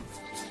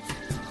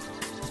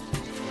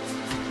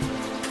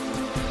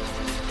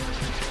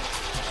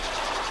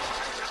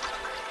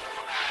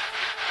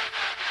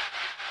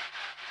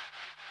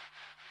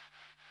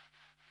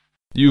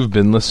 You've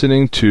been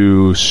listening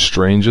to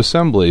Strange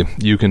Assembly.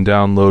 You can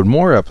download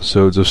more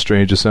episodes of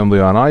Strange Assembly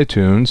on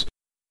iTunes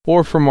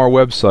or from our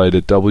website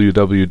at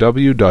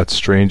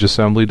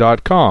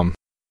www.strangeassembly.com.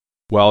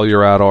 While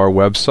you're at our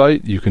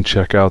website, you can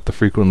check out the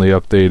frequently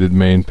updated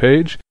main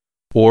page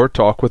or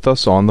talk with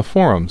us on the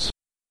forums.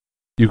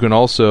 You can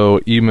also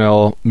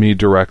email me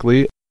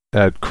directly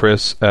at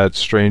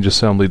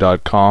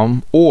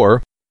chris@strangeassembly.com,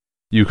 or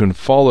you can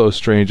follow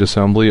Strange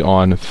Assembly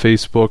on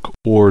Facebook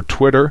or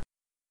Twitter.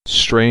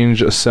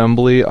 Strange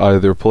Assembly,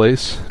 either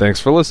place.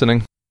 Thanks for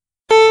listening.